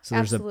 Yeah, So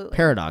there's absolutely. a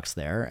paradox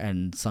there,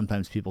 and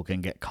sometimes people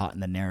can get caught in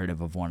the narrative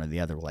of one or the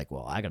other. Like,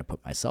 well, I got to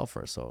put myself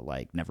first, so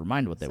like, never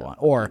mind what they want.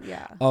 Or,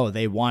 oh,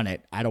 they want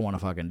it, I don't want to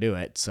fucking do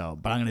it, so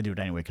but I'm gonna do it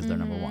anyway because they're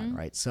number one,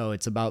 right? So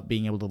it's about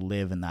being able to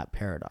live in that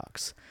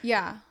paradox.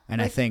 Yeah,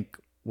 and I think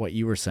what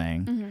you were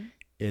saying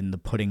in the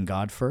putting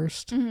God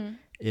first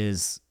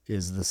is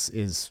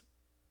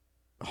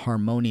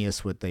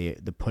harmonious with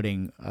the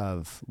putting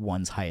of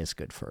one's highest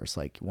good first,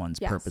 like one's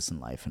purpose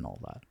in life and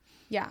all that.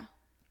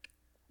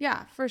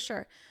 Yeah, for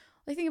sure.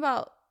 Like, think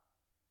about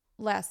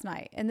last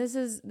night, and this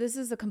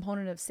is a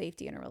component of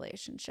safety in a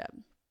relationship.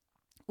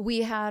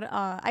 We had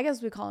I guess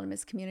we call it a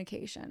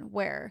miscommunication,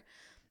 where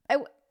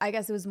I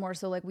guess it was more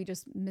so like we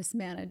just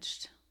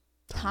mismanaged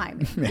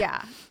timing.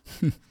 Yeah.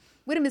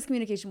 We had a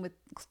miscommunication with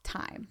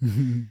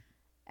time.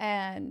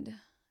 And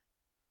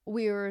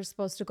we were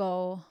supposed to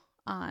go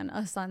on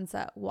a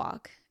sunset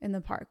walk in the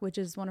park, which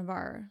is one of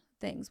our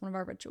things, one of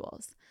our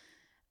rituals.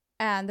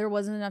 And there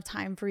wasn't enough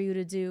time for you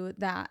to do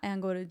that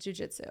and go to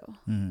jujitsu.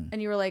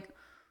 And you were like,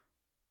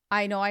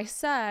 I know I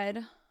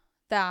said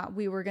that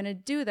we were going to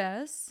do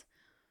this.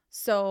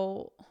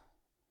 So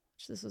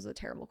this was a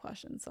terrible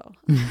question. So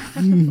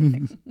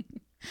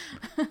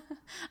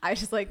I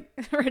just like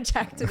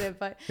rejected it,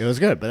 but it was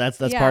good. But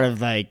that's part of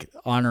like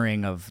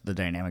honoring of the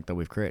dynamic that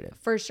we've created.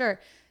 For sure.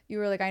 You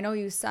were like, I know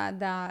you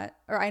said that,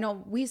 or I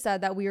know we said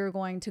that we were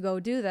going to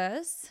go do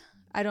this.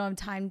 I don't have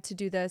time to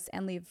do this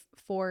and leave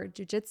for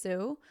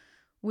jujitsu.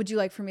 Would you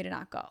like for me to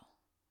not go?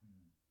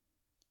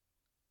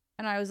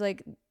 And I was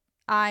like,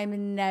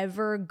 I'm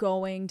never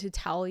going to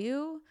tell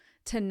you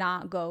to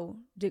not go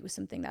do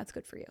something that's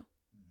good for you.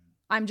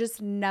 I'm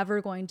just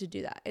never going to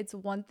do that. It's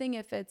one thing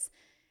if it's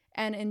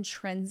an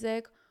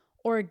intrinsic,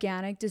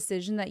 organic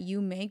decision that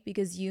you make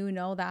because you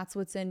know that's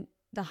what's in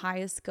the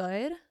highest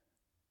good,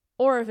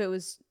 or if it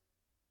was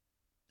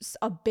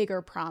a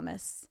bigger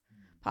promise,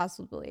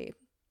 possibly.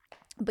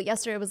 But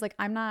yesterday I was like,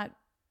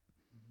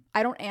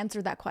 I don't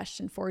answer that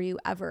question for you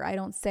ever. I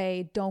don't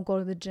say, don't go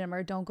to the gym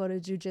or don't go to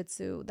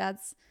jujitsu.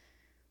 That's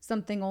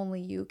something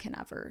only you can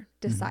ever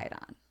decide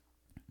on.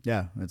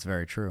 Yeah, that's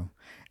very true.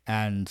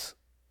 And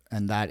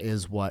that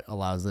is what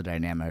allows the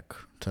dynamic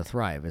to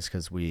thrive, is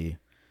because we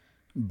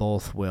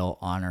both will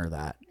honor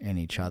that in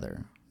each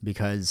other,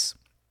 because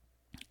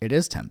it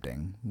is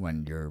tempting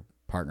when your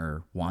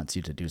partner wants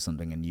you to do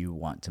something and you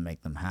want to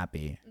make them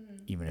happy,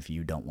 even if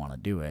you don't want to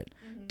do it,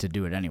 to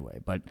do it anyway.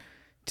 But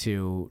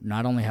to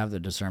not only have the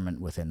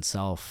discernment within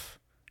self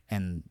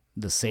and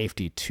the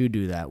safety to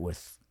do that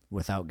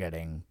without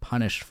getting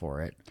punished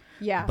for it,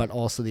 but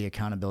also the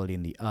accountability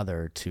in the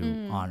other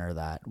to honor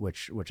that,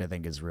 which I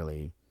think is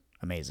really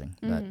amazing.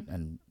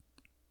 And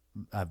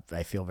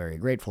I feel very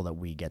grateful that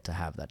we get to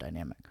have that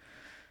dynamic.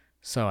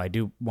 So I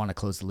do want to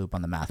close the loop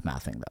on the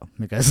mathing though,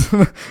 because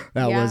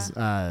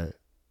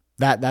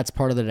that's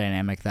part of the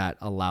dynamic that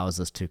allows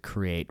us to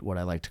create what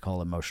I like to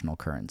call emotional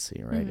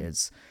currency, right?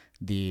 It's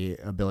the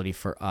ability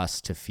for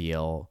us to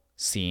feel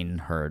seen,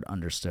 heard,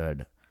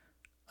 understood,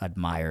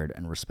 admired,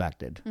 and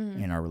respected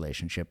in our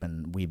relationship,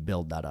 and we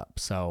build that up.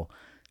 So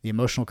the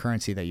emotional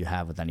currency that you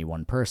have with any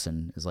one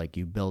person is like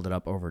you build it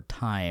up over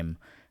time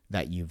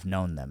that you've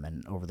known them,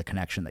 and over the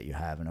connection that you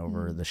have, and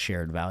over the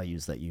shared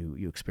values that you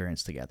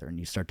experience together, and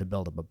you start to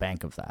build up a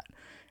bank of that.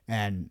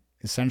 And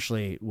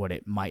essentially what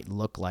it might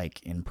look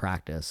like in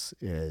practice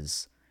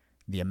is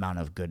the amount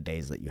of good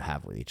days that you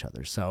have with each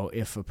other. So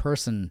if a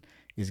person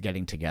is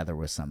getting together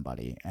with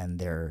somebody and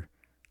they're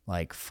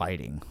like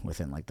fighting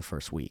within like the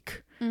first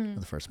week or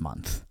the first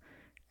month,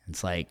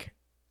 it's like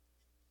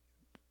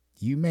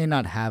you may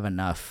not have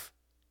enough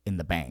in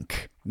the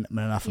bank,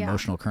 enough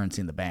emotional currency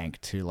in the bank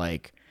to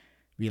like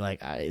be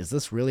like, is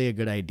this really a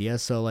good idea?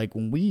 So like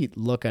when we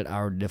look at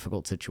our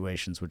difficult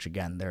situations, which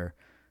again, they're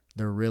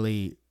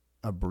really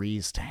a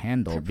breeze to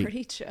handle. They're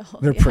pretty chill.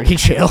 They're pretty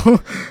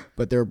chill,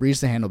 but they're a breeze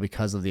to handle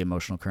because of the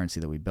emotional currency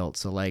that we built.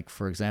 So like,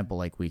 for example,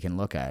 like we can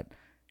look at,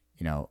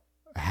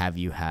 have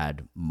you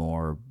had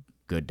more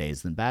good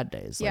days than bad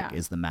days? Like,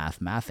 is the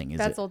mathing?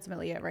 That's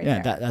ultimately it right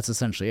there. That's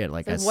essentially it.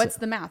 Like, what's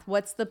the math?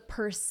 What's the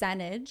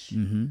percentage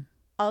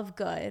of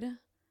good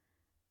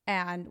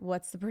and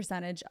what's the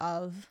percentage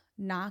of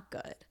not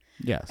good?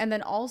 Yes. And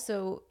then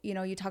also,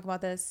 you talk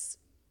about this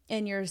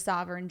in your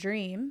sovereign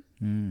dream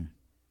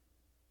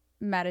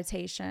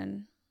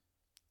meditation,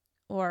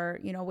 or,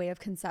 way of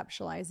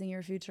conceptualizing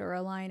your future or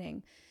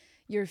aligning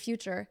your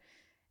future.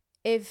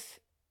 If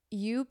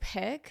you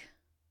pick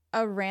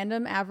a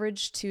random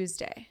average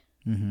Tuesday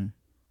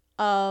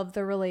of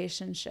the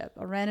relationship,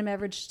 a random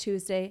average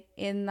Tuesday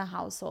in the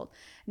household,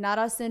 not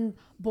us in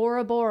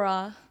Bora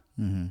Bora,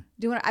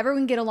 doing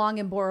everyone get along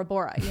in Bora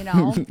Bora,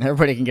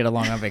 Everybody can get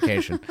along on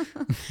vacation.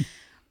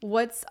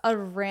 What's a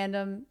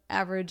random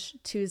average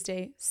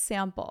Tuesday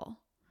sample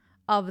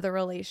of the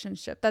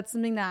relationship? That's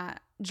something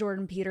that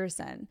Jordan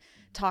Peterson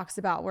talks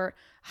about, where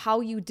how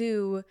you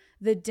do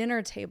the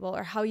dinner table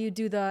or how you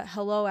do the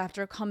hello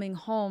after coming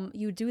home,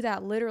 you do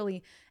that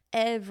literally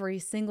every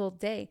single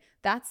day.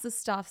 That's the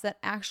stuff that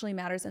actually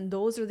matters. And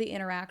those are the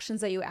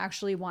interactions that you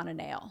actually want to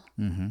nail.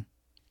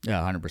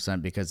 Yeah,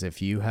 100%. Because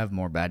if you have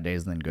more bad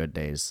days than good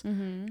days,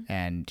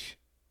 and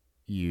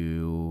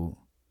you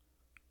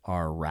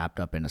are wrapped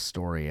up in a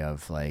story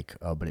of like,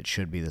 oh, but it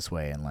should be this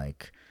way, and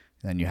like,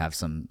 then you have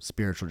some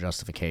spiritual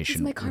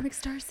justification. This is my karmic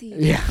starseed.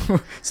 Yeah,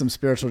 some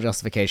spiritual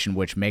justification,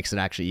 which makes it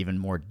actually even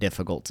more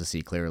difficult to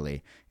see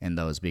clearly in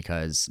those,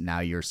 because now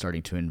you're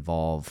starting to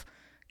involve,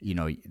 you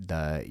know,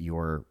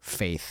 your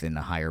faith in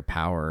a higher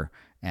power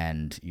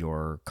and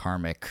your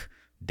karmic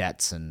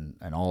debts and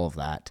all of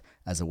that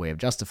as a way of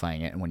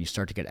justifying it. And when you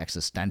start to get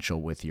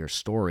existential with your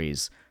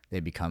stories, they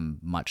become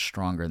much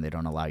stronger and they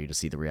don't allow you to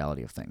see the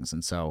reality of things.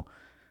 And so,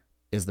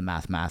 is the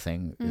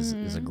mathing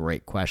is a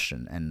great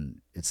question, and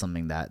it's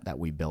something that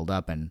we build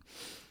up. And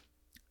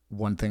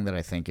one thing that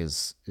I think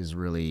is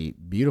really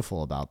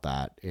beautiful about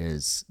that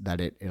is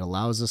that it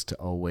allows us to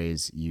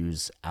always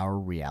use our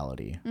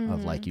reality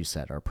of, like you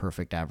said, our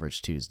perfect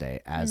average Tuesday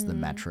as the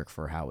metric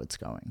for how it's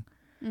going.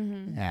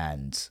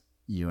 And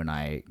you and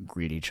I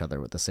greet each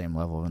other with the same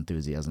level of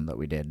enthusiasm that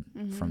we did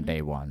from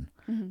day one.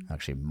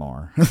 Actually,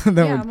 more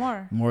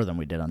more than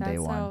we did on day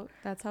one.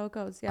 That's how it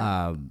goes.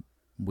 Yeah.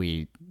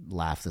 We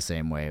laugh the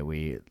same way.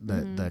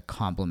 The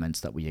compliments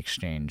that we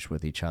exchange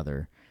with each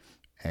other.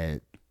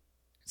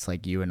 It's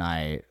like you and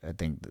I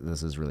think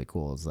this is really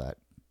cool, is that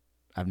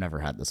I've never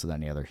had this with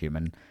any other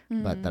human,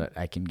 but that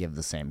I can give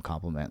the same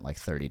compliment like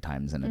 30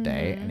 times in a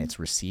day, and it's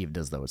received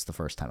as though it's the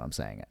first time I'm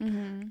saying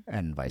it,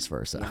 and vice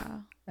versa. Yeah.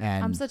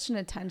 And I'm such an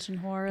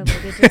attention whore.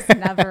 Like, it just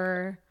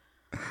never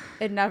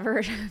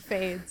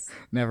fades.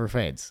 Never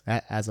fades,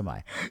 as am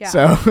I. Yeah,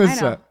 so, I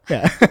know.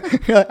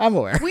 Yeah, I'm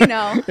aware. We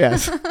know.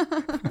 Yes,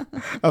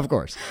 of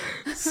course.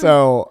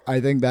 So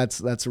I think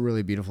that's a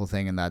really beautiful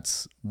thing, and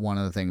that's one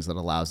of the things that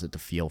allows it to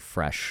feel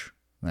fresh,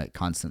 like,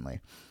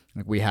 constantly.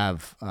 Like, we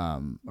have a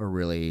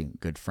really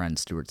good friend,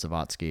 Stuart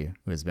Savatsky,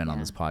 who has been on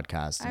this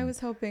podcast. I was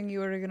hoping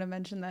you were going to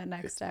mention that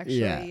next,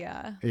 actually.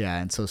 Yeah.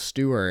 And so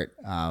Stuart,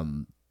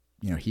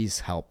 you know, he's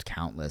helped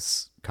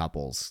countless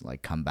couples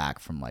like come back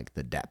from like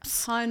the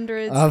depths,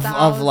 hundreds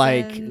of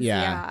like,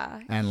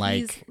 and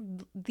like, he's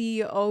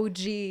the OG.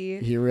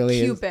 He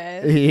really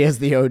Cupid. He is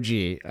the OG.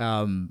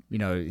 You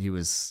know,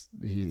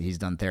 he's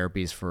done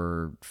therapies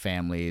for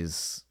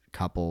families,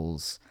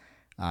 couples.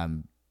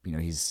 You know,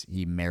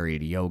 he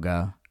married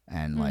yoga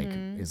and like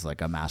is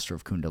like a master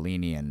of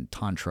Kundalini and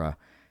Tantra,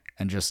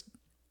 and just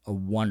a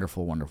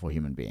wonderful, wonderful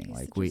human being. He's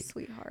like, such a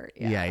sweetheart.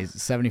 Yeah, he's a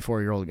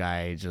 74-year-old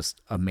guy,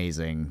 just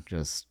amazing,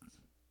 just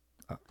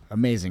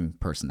amazing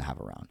person to have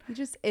around. He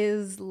just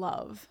is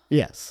love.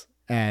 Yes.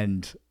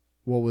 And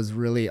what was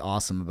really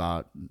awesome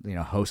about, you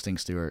know, hosting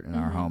Stuart in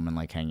our home and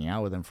like hanging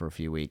out with him for a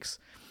few weeks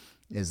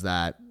is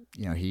that,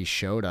 you know, he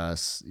showed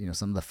us, you know,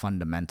 some of the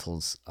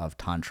fundamentals of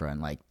Tantra,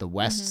 and like the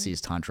West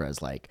sees Tantra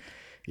as like,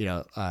 you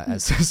know,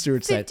 as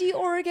Stuart said, 50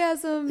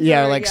 orgasms.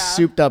 Yeah, like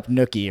souped up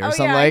nookie or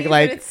something.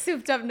 Like it's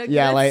souped up nookie.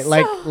 Yeah, That's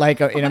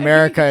like in funny.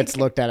 America, it's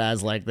looked at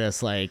as like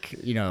this, like,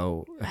 you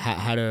know,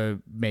 how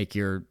to make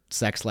your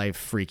sex life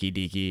freaky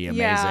deaky amazing.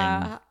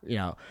 Yeah. You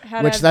know,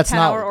 which that's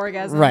not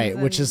orgasms right,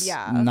 which is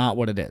not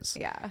what it is.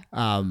 Yeah.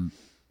 And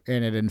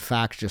it in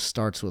fact just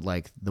starts with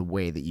like the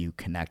way that you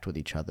connect with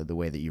each other, the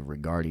way that you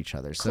regard each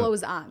other. So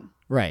close on.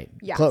 Right.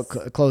 Yes.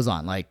 Close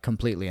on, like,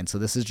 completely. And so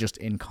this is just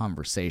in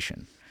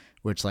conversation,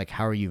 which, like,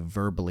 how are you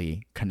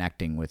verbally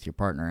connecting with your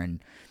partner?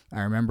 And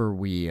I remember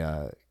we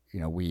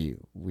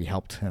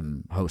helped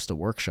him host a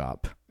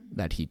workshop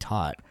that he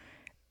taught.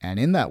 And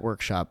in that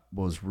workshop,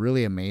 what was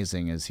really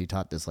amazing is he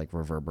taught this like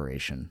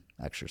reverberation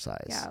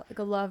exercise. Yeah, like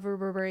a love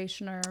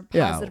reverberation or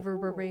positive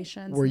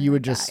reverberation. Where you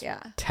would just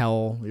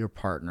tell your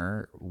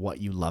partner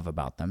what you love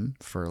about them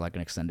for like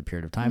an extended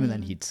period of time. And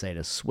then he'd say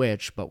to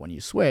switch. But when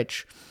you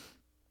switch,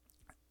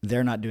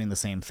 they're not doing the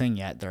same thing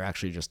yet. They're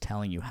actually just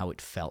telling you how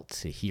it felt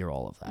to hear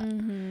all of that.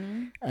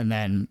 And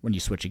then when you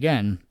switch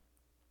again,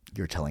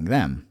 you're telling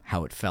them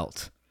how it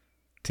felt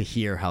to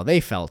hear how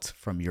they felt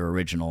from your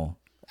original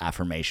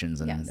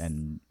affirmations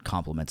and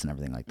compliments and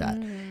everything like that.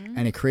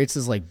 And it creates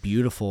this like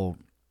beautiful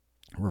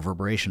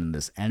reverberation and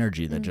this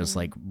energy that just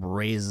like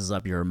raises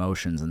up your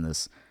emotions in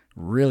this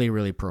really,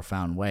 really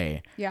profound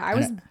way. Yeah, I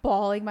was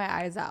bawling my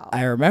eyes out.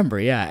 I remember,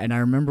 and I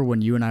remember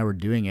when you and I were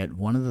doing it,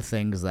 one of the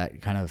things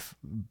that kind of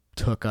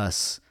took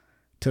us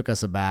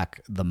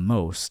aback the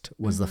most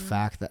was the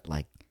fact that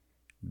like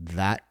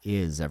that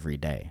is every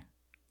day.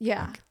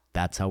 Yeah. Like,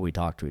 that's how we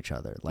talk to each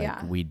other.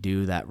 Like we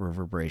do that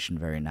reverberation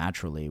very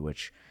naturally,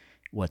 which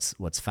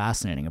what's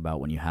fascinating about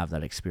when you have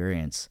that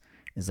experience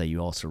is that you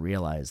also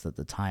realize that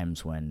the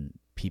times when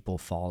people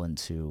fall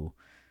into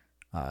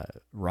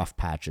rough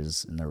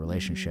patches in their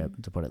relationship,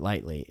 to put it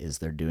lightly, is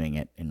they're doing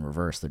it in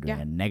reverse. They're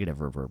doing a negative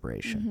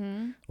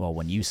reverberation. Well,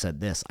 when you said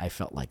this, I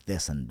felt like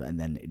this, and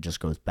then it just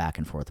goes back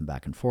and forth and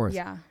back and forth.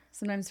 Yeah,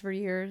 sometimes for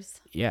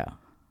years. Yeah.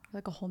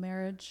 Like a whole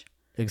marriage.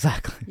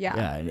 Exactly.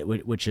 Yeah. Yeah,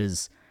 which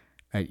is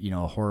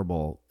a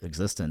horrible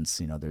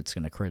existence, that's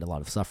going to create a lot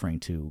of suffering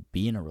to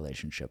be in a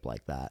relationship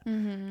like that.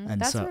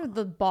 And That's so, where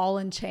the ball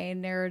and chain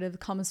narrative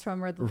comes from,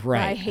 where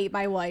Right. I hate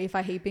my wife,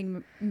 I hate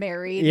being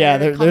married. yeah,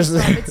 where it comes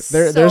from. It's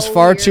there's so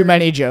far too weird.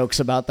 many jokes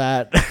about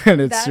that, and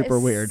it's That super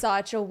is weird.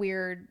 such a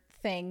weird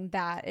thing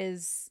that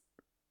is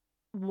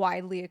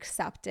widely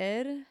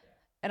accepted,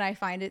 and I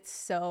find it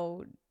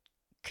so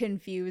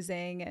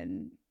confusing.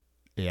 And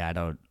Yeah,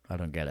 I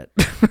don't get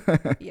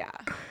it. yeah,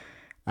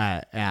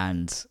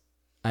 And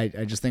I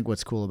just think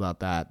what's cool about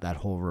that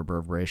whole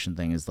reverberation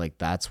thing is like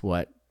that's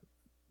what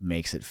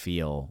makes it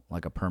feel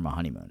like a perma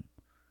honeymoon.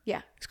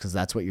 yeah, It's because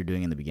that's what you're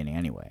doing in the beginning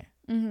anyway.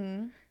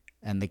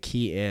 And the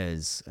key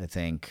is, I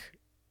think,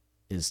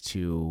 is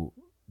to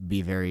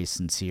be very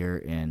sincere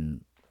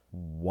in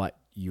what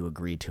you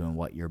agree to and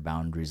what your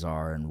boundaries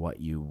are and what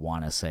you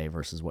want to say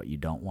versus what you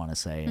don't want to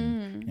say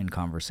in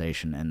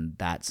conversation. And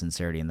that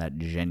sincerity and that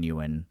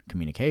genuine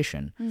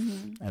communication,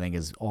 I think,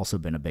 has also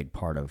been a big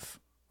part of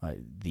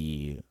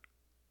the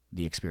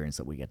experience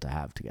that we get to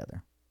have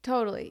together.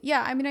 totally.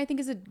 Yeah, I mean, I think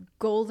as a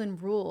golden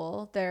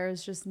rule,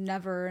 there's just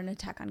never an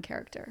attack on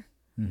character,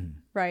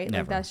 right?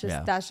 Never,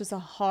 Like that's just a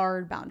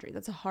hard boundary.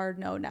 That's a hard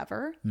no,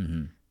 never.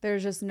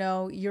 There's just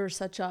no, you're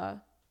such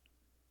a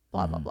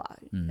blah blah blah.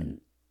 And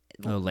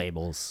No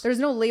labels. there's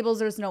no labels.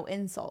 There's no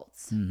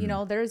insults.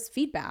 There's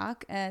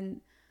feedback.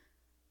 And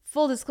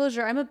full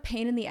disclosure, I'm a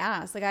pain in the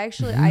ass. Like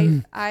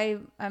I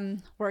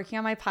am working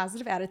on my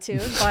positive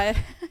attitude, but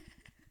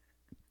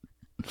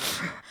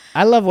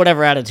I love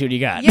whatever attitude you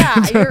got. yeah,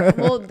 that's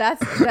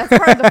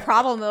part of the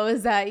problem though,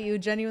 is that you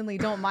genuinely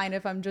don't mind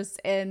if I'm just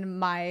in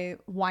my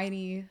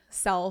whiny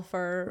self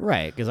or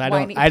Right, because I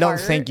don't part.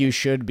 think you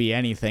should be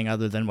anything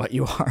other than what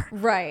you are.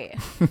 Right.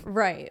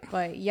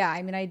 But yeah,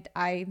 I mean,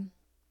 I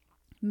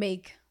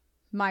make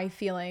my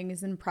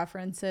feelings and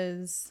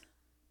preferences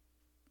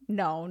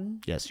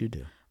known Yes, you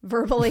do.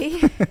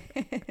 verbally.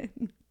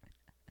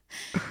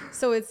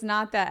 So it's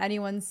not that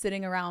anyone's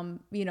sitting around,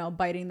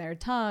 biting their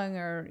tongue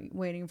or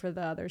waiting for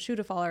the other shoe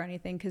to fall or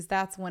anything, because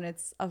that's when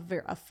it's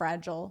a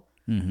fragile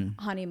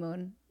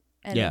honeymoon.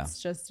 And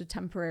it's just a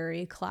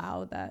temporary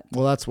cloud that.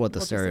 Well, that's what the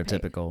will dissipate.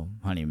 stereotypical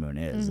honeymoon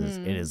is.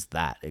 It is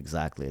that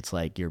exactly. It's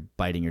like you're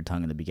biting your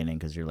tongue in the beginning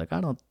because you're like, I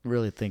don't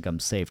really think I'm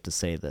safe to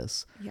say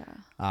this. Yeah.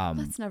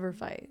 Let's never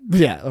fight.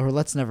 Yeah, or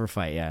let's never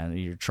fight. Yeah, and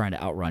you're trying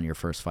to outrun your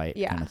first fight,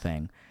 Yeah. kind of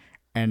thing.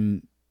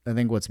 And I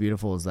think what's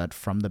beautiful is that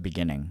from the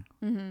beginning,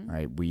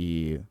 right?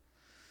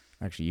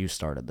 You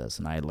started this,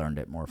 and I learned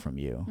it more from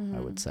you.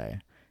 I would say,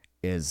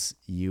 is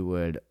you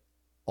would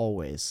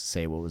always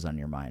say what was on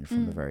your mind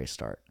from the very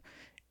start.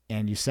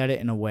 And you said it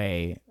in a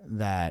way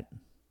that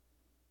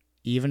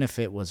even if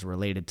it was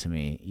related to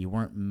me, you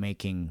weren't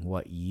making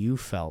what you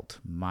felt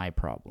my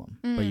problem,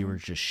 but you were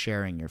just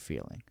sharing your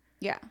feeling.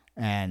 Yeah.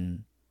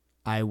 And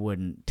I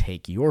wouldn't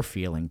take your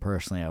feeling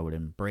personally. I would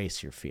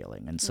embrace your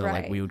feeling. And so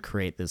like we would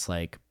create this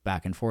like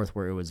back and forth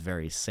where it was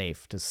very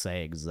safe to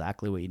say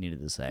exactly what you needed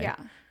to say. Yeah.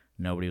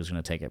 Nobody was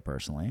going to take it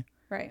personally.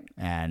 Right.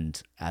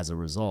 And as a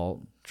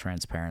result,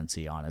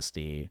 transparency,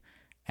 honesty,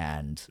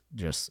 and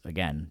just,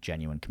 again,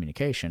 genuine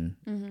communication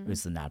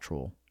is the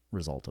natural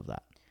result of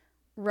that.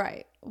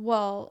 Right.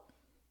 Well,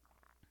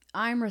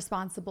 I'm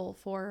responsible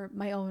for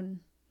my own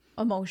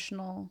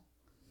emotional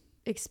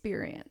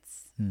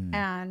experience.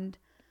 And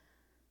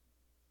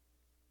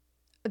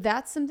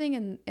that's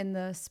something in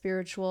the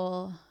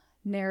spiritual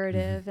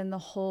narrative and the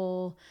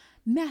whole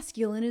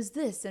masculine is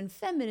this and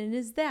feminine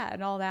is that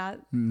and all that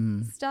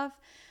stuff.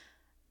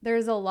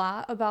 There's a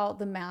lot about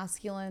the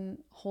masculine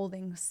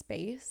holding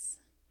space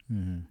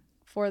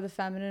for the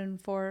feminine,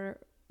 for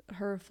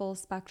her full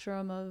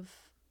spectrum of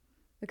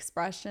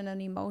expression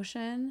and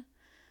emotion.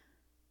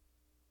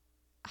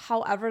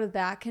 However,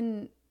 that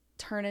can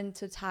turn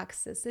into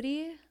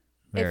toxicity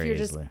if you're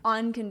just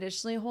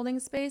unconditionally holding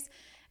space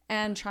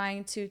and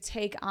trying to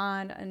take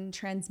on and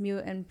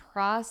transmute and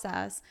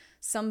process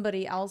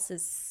somebody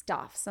else's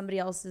stuff, somebody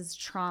else's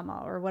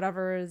trauma, or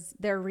whatever is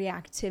their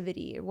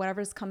reactivity, or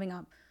whatever's coming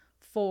up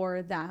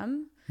for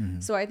them.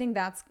 So I think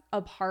that's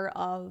a part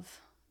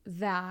of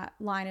that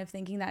line of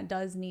thinking that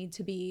does need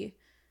to be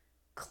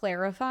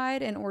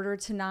clarified in order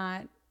to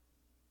not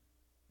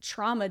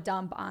trauma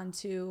dump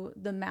onto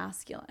the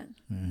masculine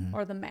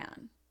or the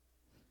man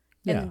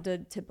in the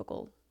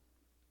typical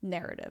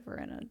narrative or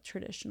in a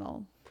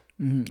traditional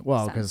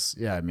Well, sense.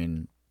 because, I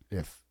mean,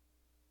 if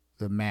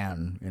the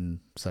man in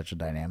such a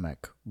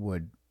dynamic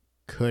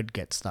could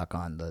get stuck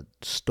on the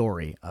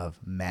story of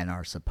men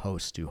are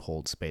supposed to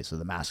hold space or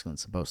the masculine's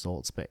supposed to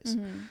hold space.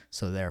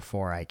 So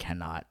therefore I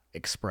cannot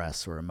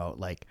express or emote.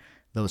 Like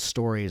those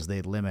stories,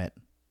 they limit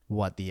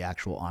what the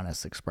actual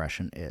honest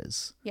expression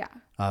is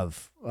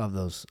of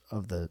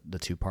the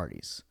two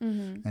parties.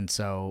 And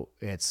so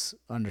it's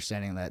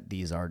understanding that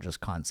these are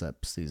just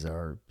concepts, these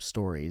are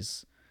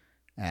stories,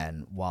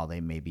 and while they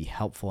may be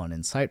helpful and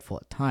insightful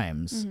at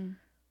times,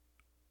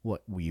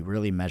 what we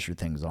really measure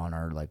things on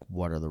are like,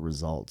 what are the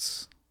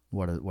results?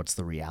 What's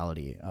the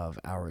reality of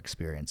our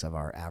experience of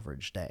our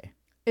average day?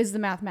 Is the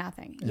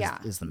mathing.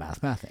 Is the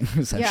mathing,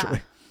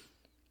 essentially.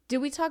 Did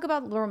we talk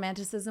about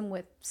romanticism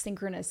with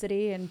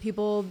synchronicity and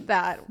people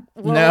that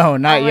will, No,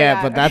 not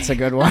yet, but that's a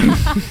good one.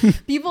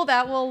 People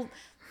that will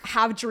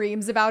have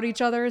dreams about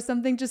each other or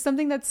something, just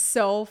something that's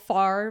so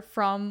far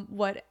from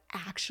what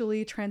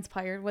actually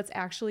transpired, what's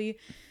actually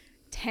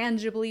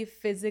tangibly,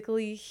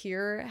 physically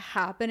here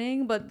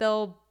happening, but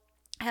they'll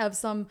have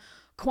some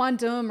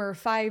quantum or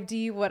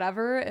 5D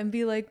whatever and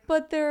be like,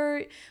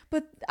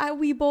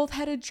 we both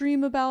had a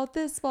dream about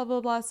this, blah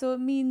blah blah, so it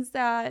means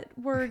that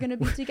we're gonna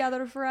be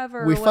together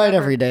forever. We fight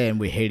every day and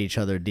we hate each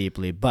other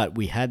deeply, but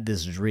we had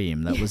this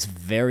dream that was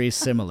very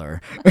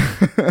similar.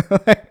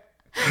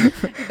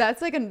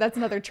 That's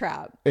another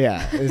trap.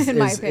 Yeah, in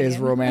my opinion. Is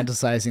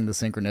romanticizing the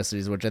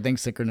synchronicities, which I think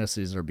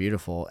synchronicities are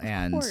beautiful,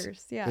 and of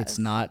course, yes. it's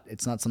not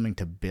something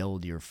to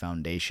build your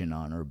foundation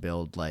on or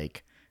build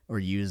like or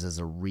use as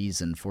a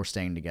reason for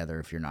staying together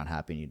if you're not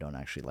happy and you don't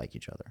actually like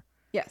each other.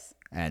 Yes.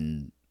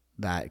 And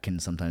that can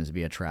sometimes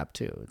be a trap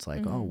too. It's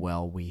like, oh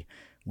well, we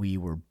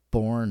were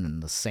born in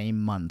the same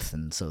month,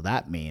 and so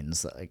that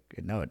means like,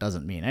 no, it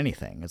doesn't mean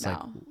anything. It's like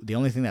the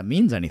only thing that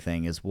means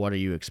anything is what are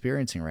you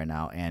experiencing right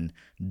now, and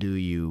do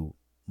you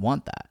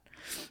want that?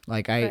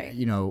 Like I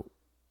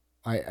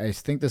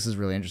think this is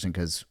really interesting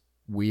because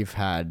we've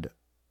had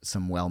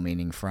some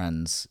well-meaning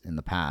friends in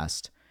the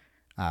past.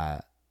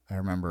 I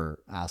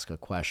remember ask a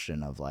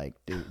question of like,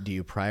 do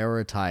you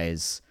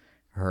prioritize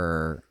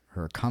her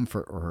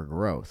comfort or her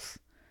growth?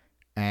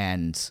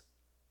 And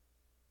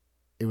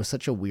it was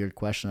such a weird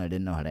question. I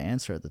didn't know how to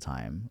answer at the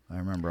time. I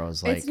remember I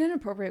was like, it's an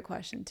inappropriate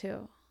question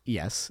too.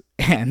 Yes.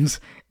 And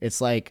it's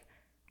like,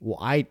 well,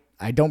 I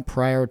don't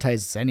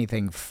prioritize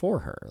anything for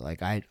her.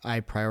 Like I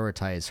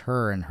prioritize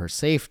her and her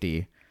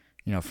safety,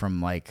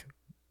 from like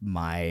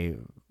my,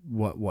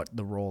 what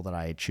the role that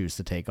I choose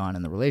to take on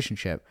in the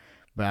relationship.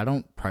 But I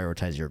don't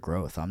prioritize your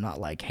growth. I'm not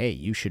like, hey,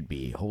 you should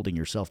be holding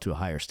yourself to a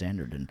higher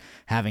standard and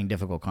having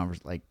difficult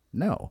conversations. Like,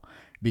 no,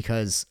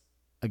 because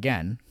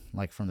again,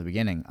 like from the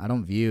beginning, I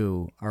don't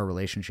view our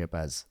relationship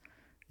as,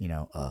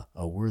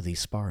 a worthy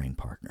sparring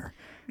partner.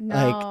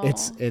 No. Like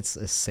it's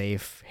a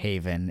safe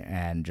haven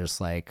and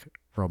just like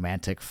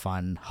romantic,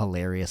 fun,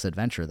 hilarious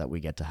adventure that we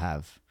get to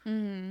have.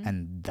 Mm-hmm.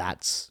 And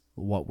that's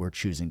what we're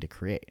choosing to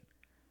create.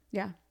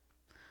 Yeah.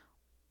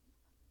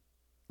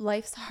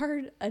 Life's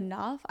hard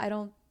enough. I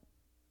don't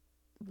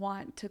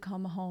want to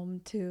come home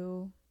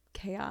to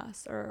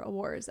chaos or a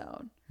war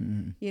zone.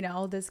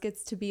 Mm-hmm. This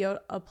gets to be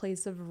a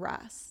place of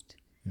rest,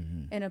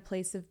 mm-hmm. and a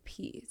place of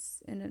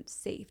peace and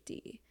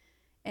safety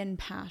and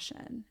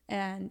passion,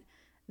 and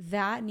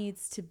that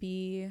needs to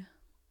be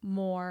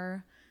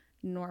more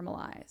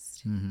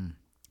normalized. Mm-hmm.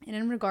 And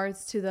in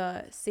regards to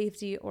the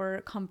safety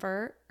or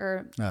comfort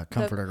or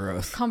comfort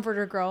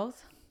or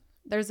growth,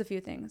 there's a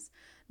few things.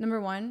 Number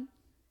one,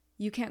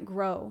 you can't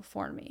grow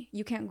for me.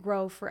 You can't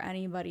grow for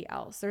anybody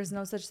else. There's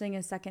no such thing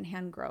as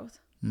secondhand growth.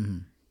 Mm-hmm.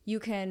 You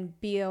can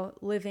be a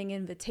living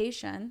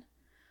invitation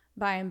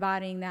by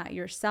embodying that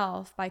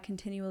yourself, by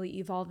continually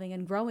evolving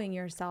and growing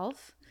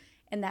yourself,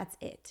 and that's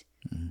it.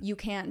 Mm-hmm. You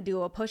can't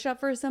do a push-up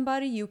for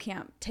somebody. You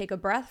can't take a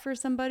breath for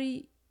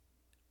somebody.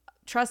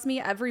 Trust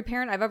me, every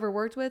parent I've ever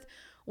worked with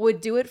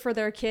would do it for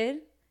their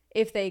kid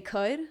if they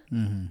could.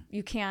 Mm-hmm.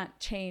 You can't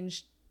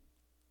change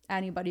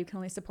anybody. You can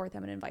only support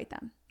them and invite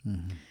them.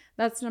 Mm-hmm.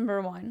 That's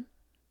number one.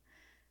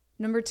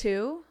 Number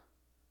two,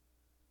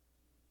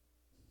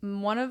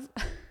 one of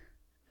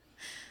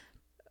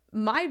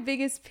my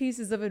biggest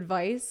pieces of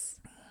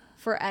advice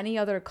for any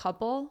other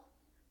couple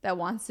that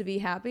wants to be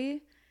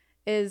happy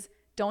is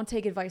don't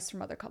take advice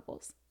from other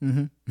couples.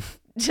 Mm-hmm.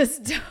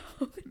 Just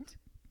don't.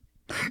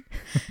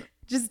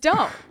 Just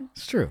don't.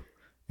 It's true,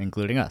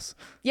 including us.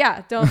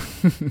 Yeah, don't.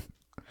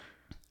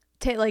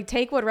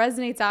 Take what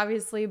resonates,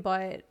 obviously,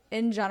 but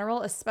in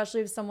general,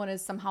 especially if someone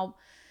is somehow...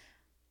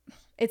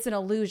 It's an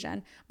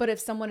illusion, but if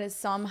someone is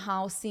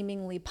somehow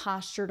seemingly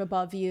postured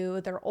above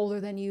you, they're older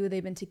than you,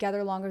 they've been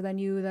together longer than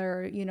you,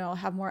 they're,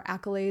 have more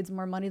accolades,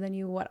 more money than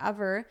you,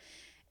 whatever,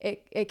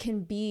 it can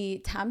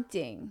be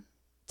tempting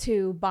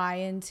to buy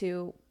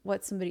into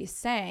what somebody's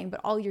saying, but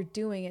all you're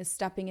doing is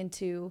stepping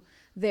into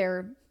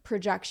their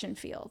projection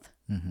field.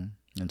 Mm-hmm.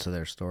 Into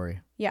their story.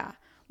 Yeah.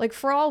 Like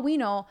for all we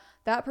know,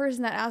 that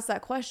person that asked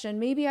that question,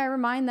 maybe I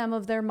remind them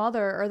of their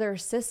mother or their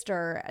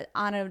sister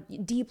on a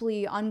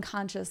deeply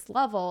unconscious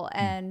level.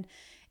 And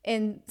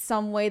in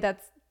some way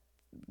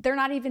they're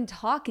not even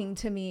talking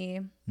to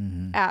me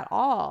at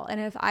all. And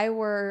if I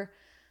were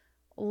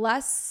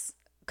less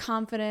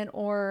confident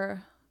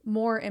or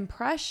more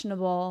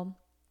impressionable,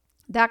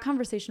 that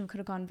conversation could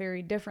have gone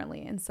very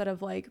differently instead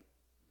of like,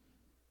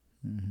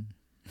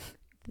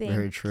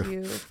 thank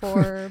you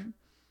for...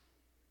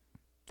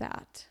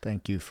 that.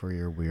 Thank you for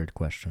your weird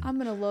question. I'm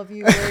gonna love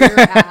you where you're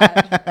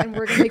at, and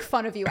we're gonna make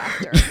fun of you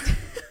after.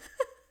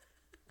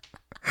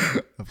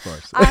 Of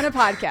course, on a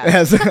podcast.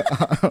 Yes.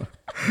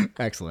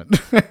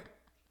 Excellent.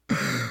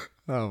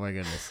 Oh my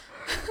goodness.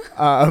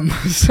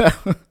 So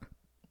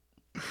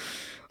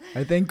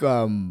I think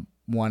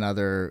one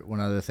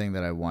other thing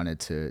that I wanted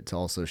to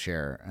also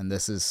share, and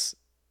this is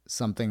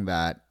something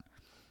that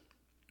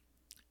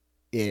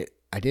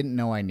I didn't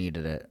know I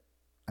needed it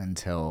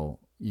until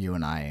you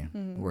and I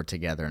were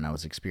together and I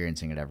was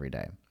experiencing it every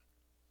day.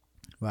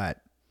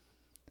 But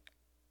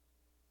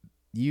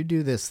you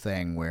do this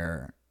thing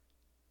where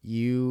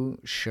you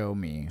show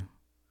me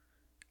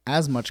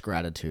as much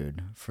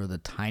gratitude for the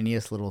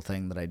tiniest little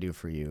thing that I do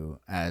for you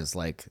as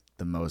like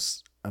the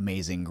most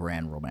amazing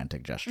grand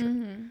romantic gesture.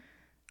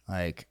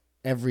 Like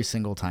every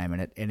single time,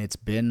 and it's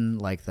been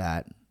like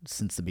that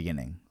since the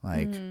beginning.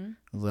 Like a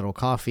little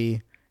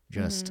coffee,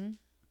 just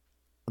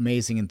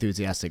amazing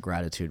enthusiastic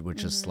gratitude, which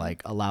just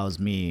like allows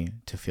me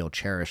to feel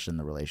cherished in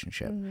the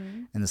relationship.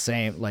 And the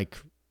same, like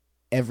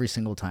every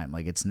single time,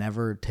 like it's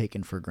never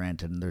taken for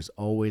granted, and there's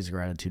always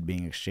gratitude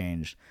being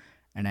exchanged.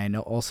 And I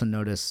also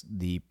notice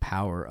the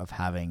power of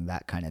having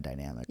that kind of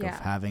dynamic, of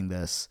having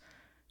this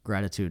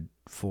gratitude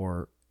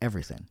for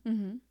everything,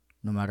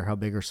 no matter how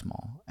big or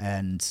small.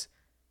 And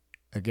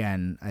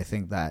again, I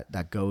think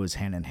that goes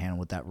hand in hand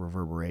with that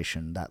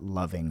reverberation, that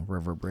loving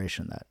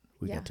reverberation that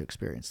we get to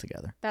experience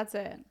together. That's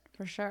it,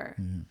 for sure.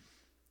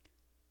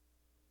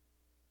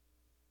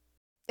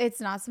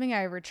 It's not something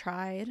I ever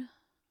tried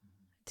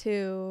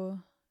to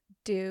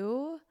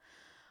do.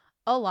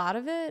 A lot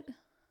of it,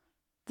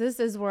 this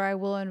is where I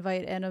will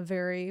invite in a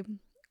very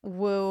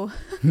woo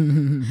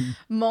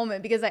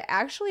moment, because I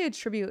actually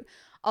attribute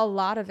a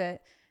lot of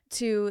it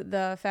to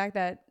the fact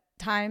that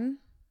time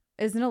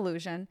is an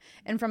illusion.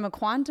 And from a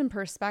quantum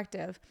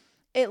perspective,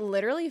 it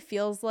literally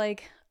feels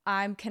like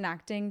I'm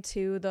connecting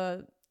to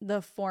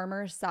the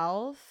former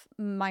self,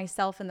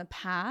 myself in the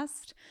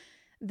past,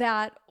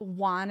 that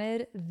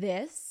wanted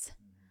this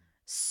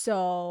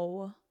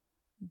so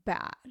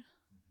bad.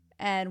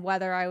 And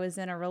whether I was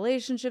in a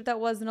relationship that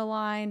wasn't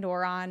aligned,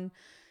 or on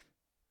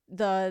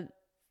the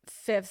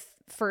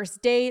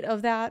first date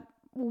of that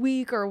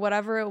week, or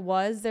whatever it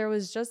was, there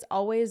was just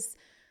always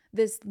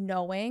this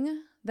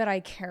knowing that I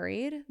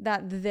carried,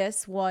 that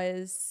this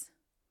was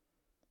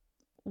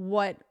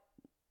what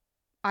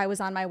I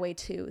was on my way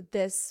to.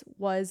 This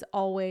was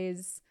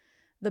always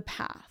the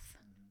path.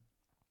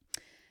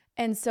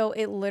 And so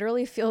it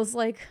literally feels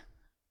like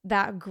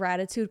that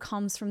gratitude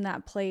comes from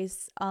that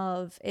place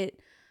of it.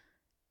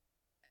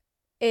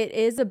 It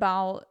is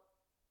about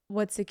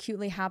what's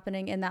acutely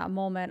happening in that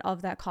moment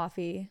of that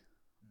coffee,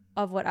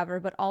 of whatever,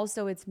 but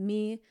also it's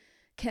me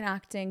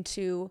connecting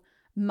to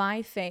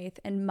my faith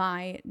and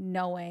my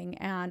knowing,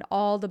 and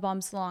all the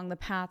bumps along the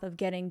path of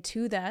getting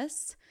to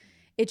this.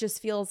 It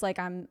just feels like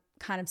I'm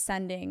kind of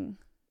sending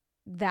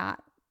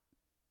that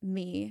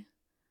me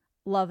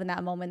love in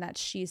that moment, that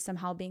she's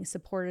somehow being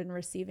supported and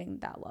receiving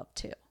that love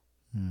too.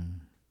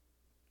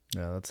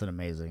 Yeah, that's an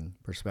amazing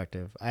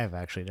perspective. I have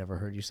actually never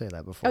heard you say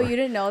that before. Oh, you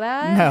didn't know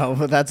that? No,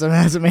 but that's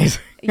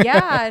amazing.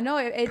 Yeah, no,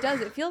 it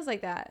does. It feels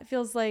like that. It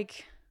feels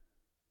like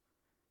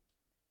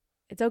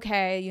it's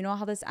okay. You know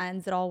how this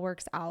ends. It all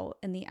works out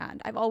in the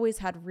end. I've always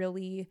had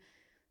really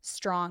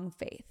strong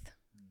faith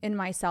in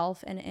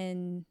myself and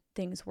in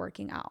things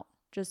working out,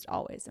 just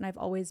always. And I've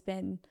always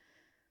been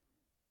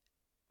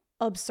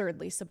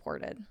absurdly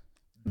supported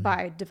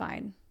by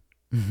divine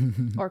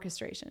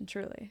orchestration,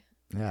 truly.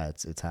 Yeah,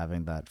 it's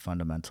having that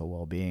fundamental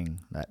well-being,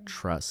 that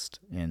trust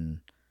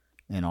in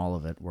all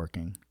of it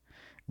working,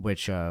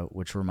 which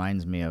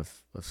reminds me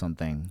of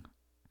something.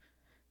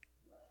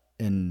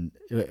 And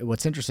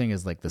what's interesting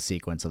is like the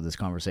sequence of this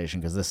conversation,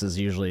 because this is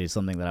usually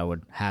something that I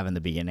would have in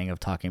the beginning of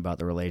talking about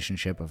the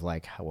relationship, of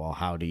like, well,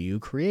 how do you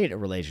create a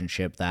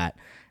relationship that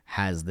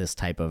has this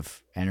type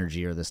of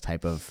energy or this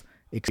type of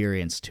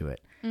experience to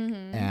it?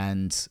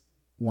 And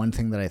one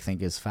thing that I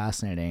think is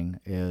fascinating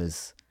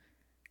is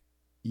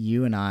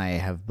you and I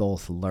have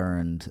both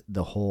learned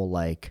the whole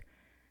like,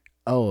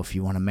 oh, if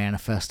you want to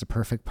manifest a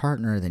perfect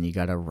partner, then you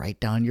got to write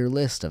down your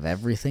list of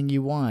everything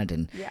you want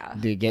and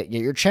to get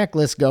your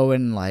checklist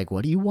going. Like,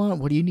 what do you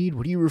want? What do you need?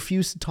 What do you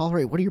refuse to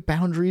tolerate? What are your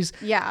boundaries?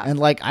 Yeah. And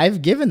like,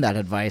 I've given that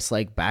advice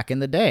like back in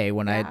the day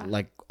when I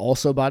like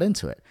also bought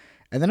into it.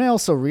 And then I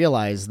also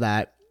realized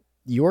that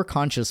your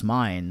conscious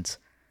mind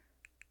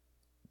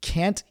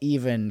can't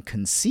even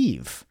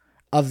conceive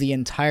of the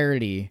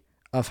entirety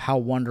of how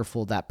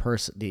wonderful that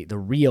person, the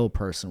real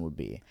person would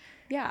be.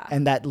 Yeah.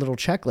 And that little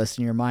checklist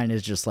in your mind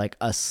is just like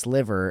a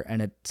sliver,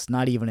 and it's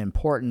not even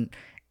important.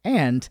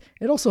 And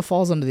it also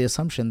falls under the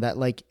assumption that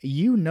like,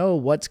 you know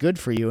what's good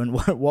for you and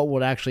what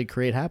would actually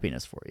create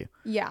happiness for you.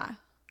 Yeah.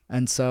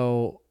 And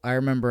so I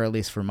remember, at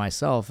least for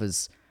myself,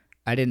 is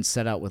I didn't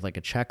set out with like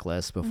a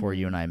checklist before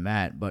you and I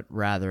met, but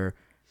rather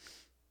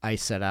I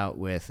set out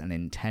with an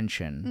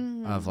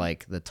intention of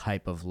like the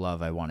type of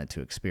love I wanted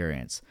to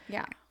experience.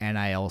 Yeah. And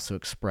I also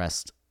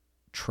expressed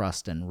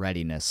trust and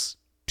readiness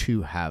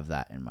to have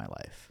that in my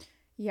life.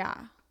 Yeah.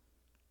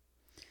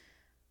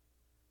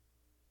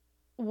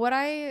 What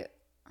I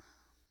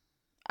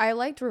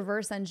liked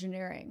reverse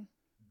engineering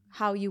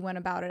how you went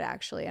about it,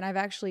 actually. And I've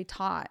actually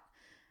taught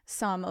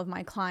some of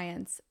my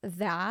clients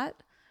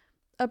that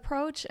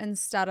approach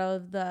instead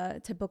of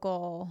the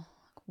typical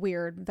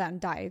weird Venn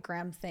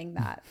diagram thing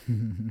that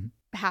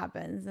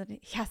happens. And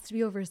he has to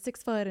be over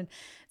 6 foot. And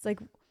it's like,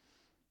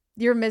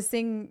 you're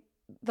missing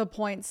the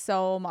point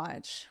so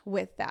much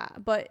with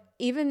that. But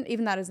even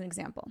that as an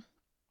example,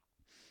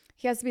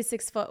 He has to be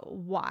 6 foot.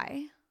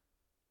 Why?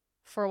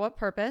 For what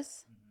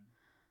purpose?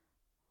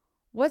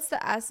 What's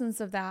the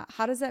essence of that?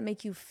 How does that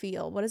make you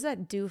feel? What does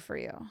that do for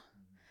you?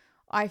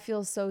 I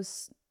feel so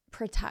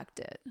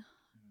protected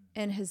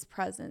in his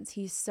presence.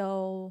 He's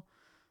so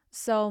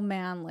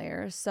manly,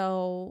 or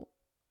so,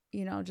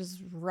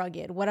 just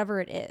rugged, whatever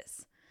it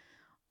is.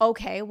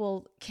 Okay,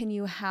 well, can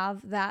you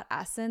have that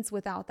essence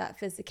without that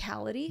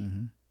physicality?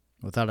 Mm-hmm.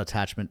 Without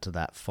attachment to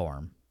that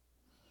form.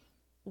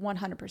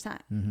 100%.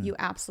 Mm-hmm. You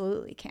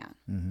absolutely can.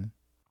 Mm-hmm.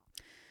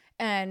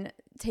 And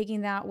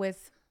taking that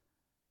with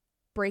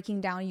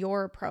breaking down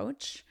your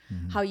approach,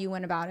 how you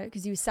went about it,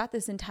 because you set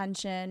this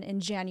intention in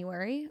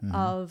January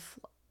of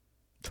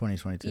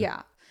 2022.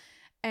 Yeah.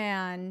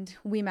 And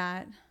we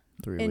met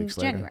 3 in weeks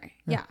later. January.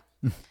 Yeah.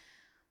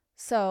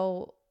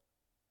 So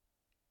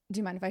do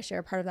you mind if I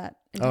share part of that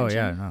Oh, intention?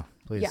 yeah, no,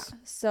 please. Yeah.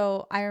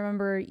 So I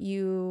remember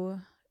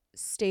you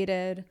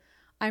stated,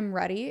 I'm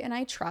ready and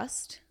I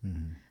trust.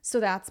 Mm-hmm. So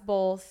that's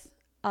both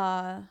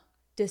a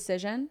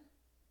decision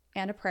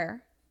and a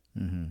prayer.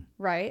 Mm-hmm.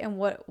 Right? And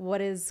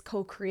what is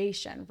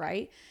co-creation,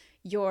 right?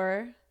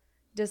 You're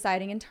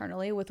deciding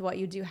internally with what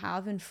you do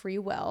have in free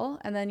will,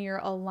 and then you're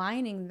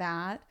aligning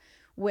that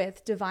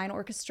with divine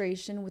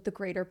orchestration with the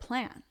greater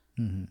plan.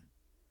 Mm-hmm.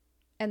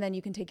 And then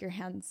you can take your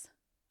hands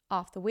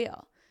off the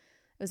wheel.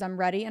 It was, I'm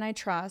ready and I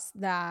trust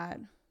that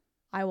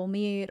I will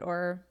meet,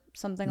 or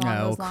something along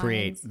those lines.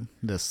 Create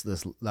this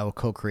that will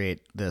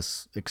co-create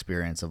this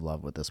experience of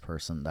love with this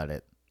person, that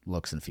it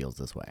looks and feels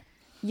this way.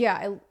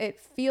 Yeah, it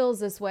feels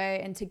this way,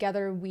 and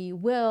together we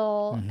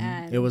will. Mm-hmm.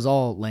 And it was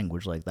all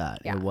language like that.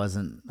 Yeah. It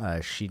wasn't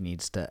she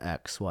needs to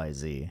X, Y,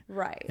 Z.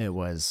 Right. It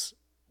was,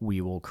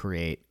 we'll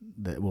co-create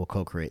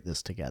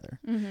this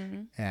together.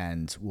 Mm-hmm.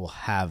 And we'll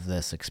have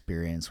this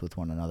experience with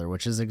one another,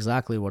 which is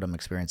exactly what I'm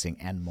experiencing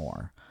and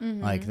more.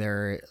 Mm-hmm. Like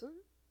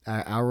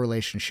our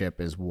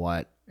relationship is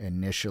what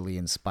initially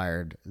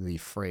inspired the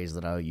phrase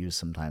that I'll use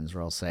sometimes,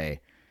 where I'll say,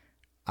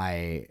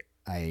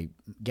 I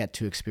get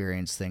to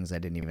experience things I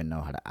didn't even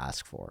know how to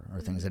ask for,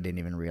 or things I didn't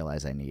even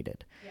realize I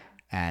needed. Yeah.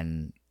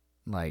 And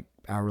like,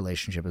 our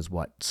relationship is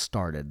what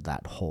started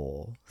that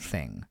whole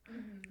thing.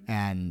 Mm-hmm.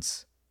 And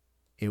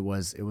it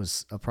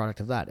was a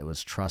product of that. It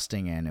was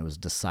trusting in, it was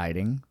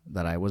deciding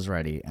that I was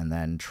ready, and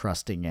then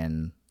trusting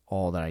in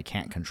all that I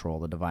can't control,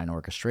 the divine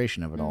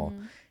orchestration of it all,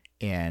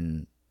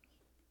 and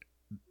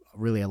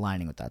really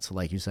aligning with that. So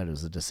like you said, it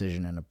was a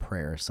decision and a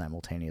prayer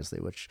simultaneously,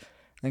 which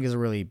I think is a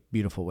really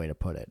beautiful way to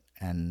put it.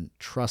 And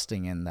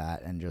trusting in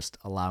that and just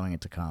allowing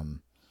it to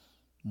come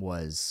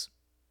was,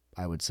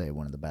 I would say,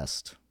 one of the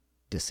best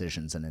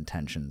decisions and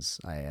intentions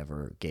I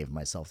ever gave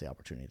myself the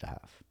opportunity to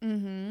have.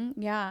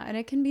 Mm-hmm. Yeah. And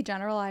it can be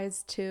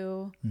generalized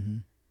to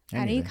any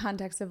Anything.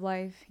 context of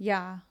life.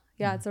 Yeah.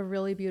 Yeah. It's a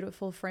really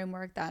beautiful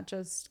framework that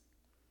just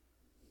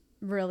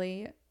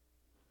really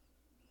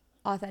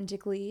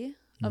authentically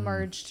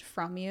emerged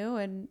from you.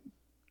 And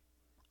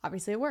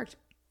obviously it worked.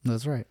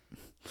 That's right.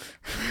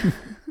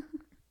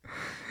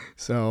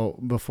 So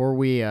before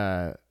we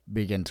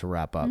begin to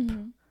wrap up,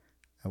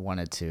 I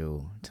wanted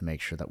to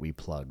make sure that we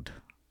plugged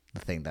the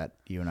thing that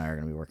you and I are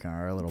going to be working on,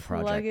 our little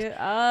project. Plug it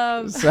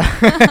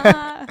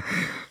up.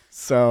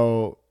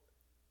 So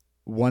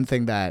one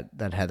thing that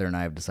Heather and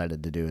I have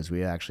decided to do is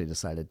we actually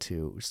decided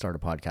to start a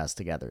podcast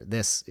together.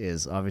 This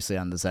is obviously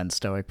on the Zen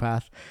Stoic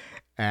path,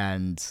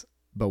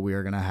 but we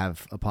are going to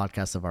have a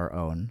podcast of our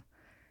own.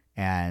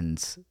 And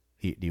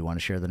do you want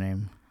to share the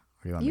name?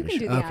 Or do you want You me can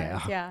to do the share?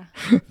 honors, yeah.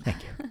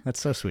 Thank you. That's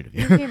so sweet of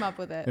you. You came up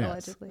with it,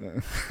 Yes.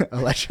 allegedly.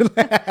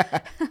 Allegedly.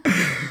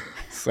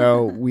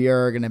 So we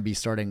are going to be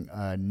starting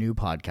a new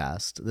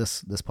podcast.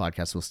 This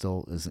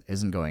podcast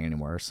isn't going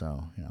anywhere,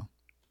 so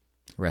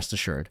rest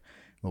assured.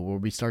 But we'll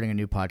be starting a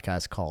new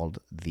podcast called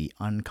The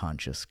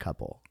Unconscious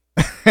Couple,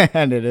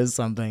 and it is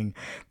something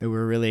that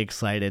we're really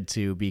excited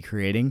to be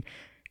creating.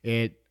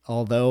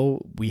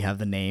 Although we have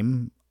the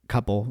name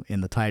couple in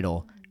the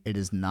title, it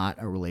is not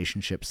a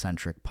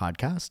relationship-centric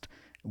podcast.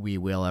 We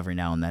will every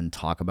now and then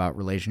talk about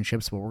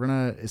relationships, but we're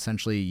going to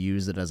essentially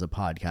use it as a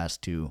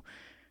podcast to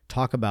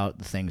talk about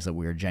the things that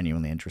we're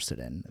genuinely interested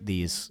in.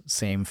 These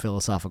same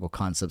philosophical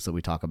concepts that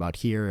we talk about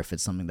here, if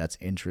it's something that's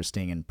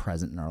interesting and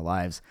present in our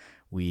lives,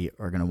 we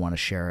are going to want to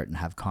share it and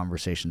have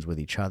conversations with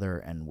each other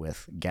and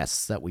with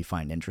guests that we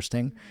find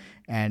interesting.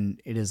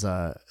 And it is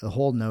a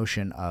whole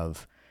notion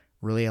of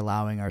really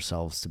allowing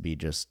ourselves to be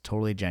just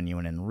totally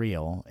genuine and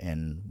real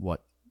in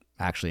what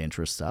actually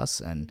interests us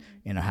and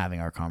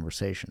having our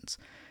conversations.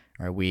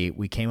 Right?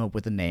 We came up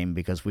with the name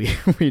because we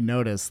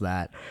noticed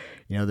that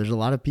there's a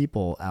lot of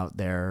people out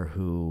there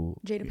who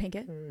Jada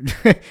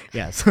Pinkett.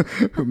 yes,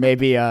 who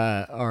maybe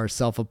are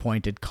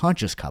self-appointed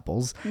conscious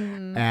couples Or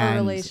and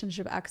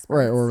relationship experts.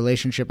 right, or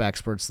relationship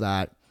experts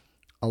that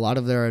a lot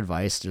of their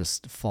advice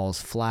just falls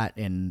flat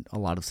in a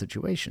lot of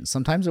situations.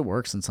 Sometimes it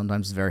works and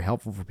sometimes it's very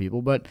helpful for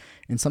people, but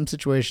in some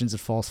situations it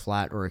falls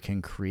flat, or it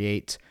can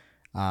create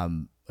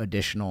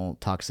additional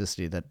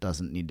toxicity that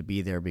doesn't need to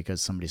be there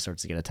because somebody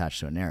starts to get attached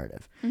to a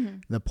narrative.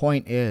 The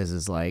point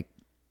is like,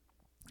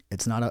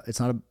 it's not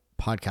a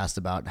podcast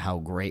about how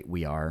great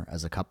we are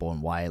as a couple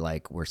and why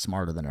like we're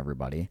smarter than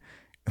everybody,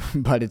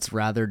 but it's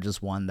rather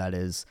just one that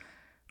is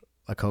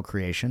a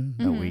co-creation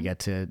that we get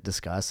to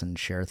discuss and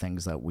share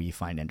things that we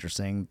find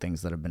interesting,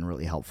 things that have been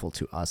really helpful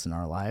to us in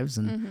our lives,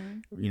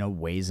 and you know,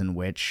 ways in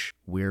which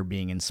we're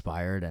being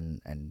inspired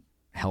and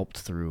helped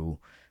through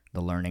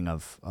the learning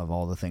of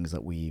all the things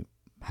that we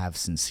have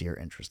sincere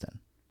interest in.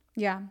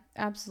 Yeah,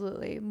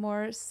 absolutely.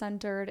 More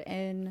centered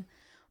in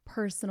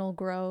personal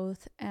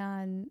growth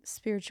and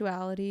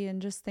spirituality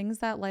and just things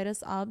that light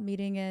us up,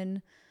 meeting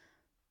in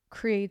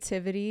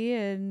creativity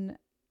and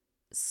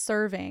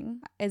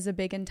serving is a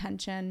big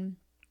intention.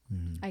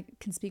 I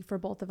can speak for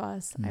both of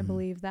us. I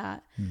believe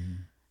that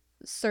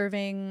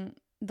serving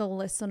the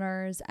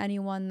listeners,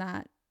 anyone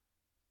that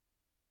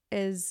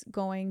is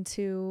going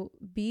to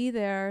be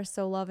there,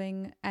 so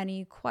loving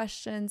any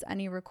questions,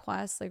 any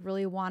requests, like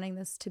really wanting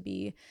this to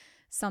be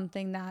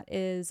something that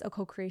is a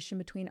co-creation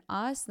between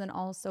us, then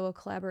also a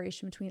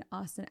collaboration between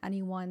us and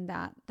anyone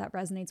that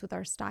resonates with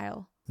our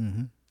style.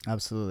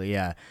 Absolutely.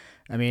 Yeah.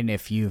 I mean,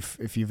 if you've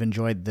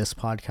enjoyed this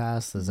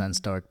podcast, the Zen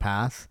Stoic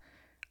Path,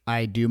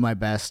 I do my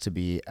best to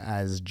be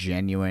as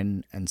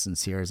genuine and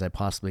sincere as I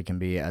possibly can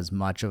be, as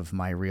much of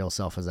my real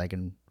self as I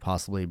can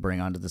possibly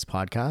bring onto this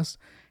podcast.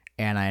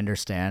 And I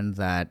understand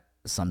that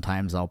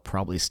sometimes I'll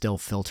probably still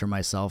filter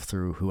myself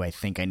through who I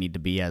think I need to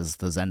be as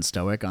the Zen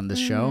Stoic on this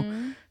show.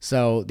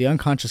 So the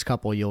Unconscious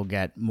Couple, you'll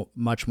get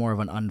much more of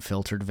an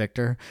unfiltered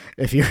Victor.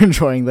 If you're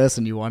enjoying this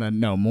and you want to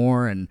know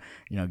more and,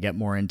 you know, get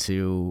more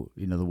into,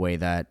 you know, the way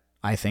that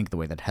I think, the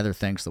way that Heather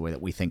thinks, the way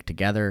that we think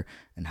together,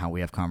 and how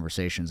we have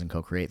conversations and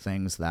co-create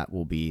things, that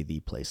will be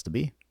the place to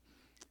be.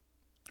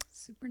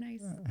 Super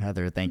nice.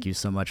 Heather, thank you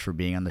so much for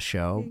being on the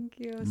show. Thank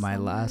you. My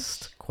so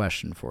last much.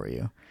 question for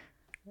you,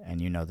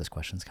 and you know this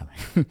question's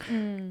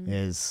coming,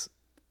 is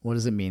what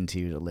does it mean to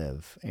you to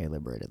live a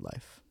liberated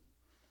life?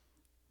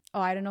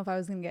 Oh, I don't know if I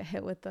was going to get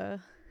hit with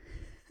the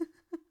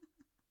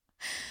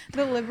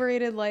the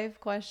liberated life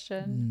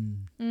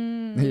question.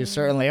 You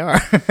certainly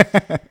are.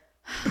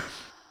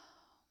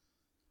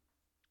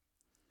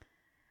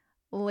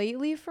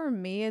 Lately for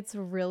me, it's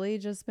really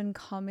just been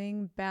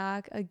coming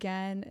back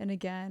again and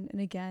again and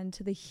again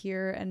to the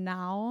here and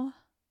now,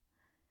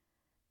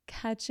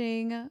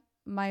 catching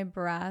my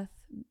breath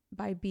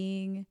by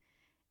being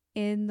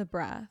in the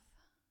breath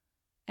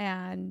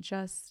and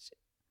just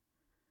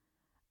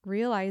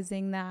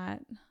realizing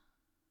that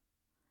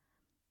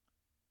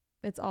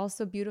it's all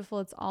so beautiful,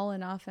 it's all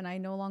enough, and I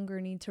no longer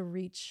need to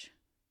reach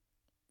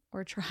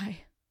or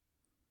try.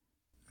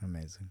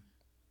 Amazing.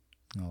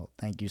 Well,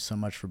 thank you so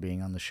much for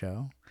being on the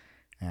show,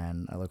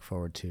 and I look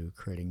forward to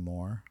creating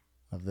more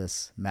of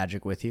this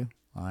magic with you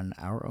on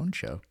our own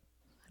show.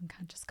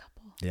 Unconscious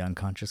Couple. The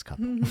Unconscious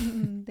Couple.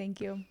 Thank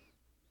you.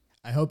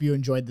 I hope you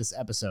enjoyed this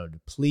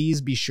episode.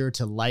 Please be sure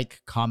to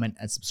like, comment,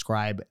 and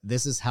subscribe.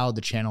 This is how the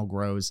channel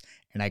grows,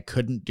 and I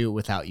couldn't do it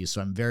without you. So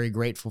I'm very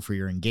grateful for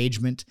your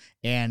engagement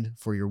and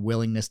for your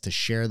willingness to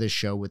share this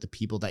show with the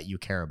people that you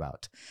care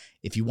about.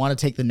 If you want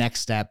to take the next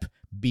step,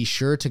 be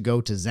sure to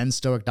go to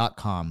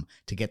zenstoic.com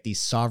to get the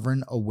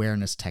Sovereign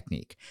Awareness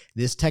Technique.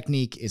 This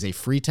technique is a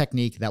free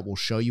technique that will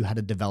show you how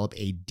to develop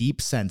a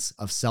deep sense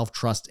of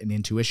self-trust and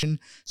intuition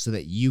so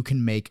that you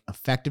can make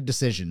effective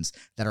decisions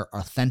that are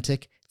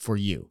authentic for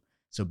you.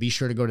 So be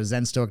sure to go to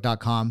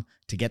zenstoic.com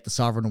to get the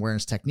Sovereign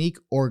Awareness Technique,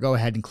 or go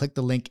ahead and click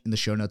the link in the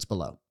show notes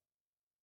below.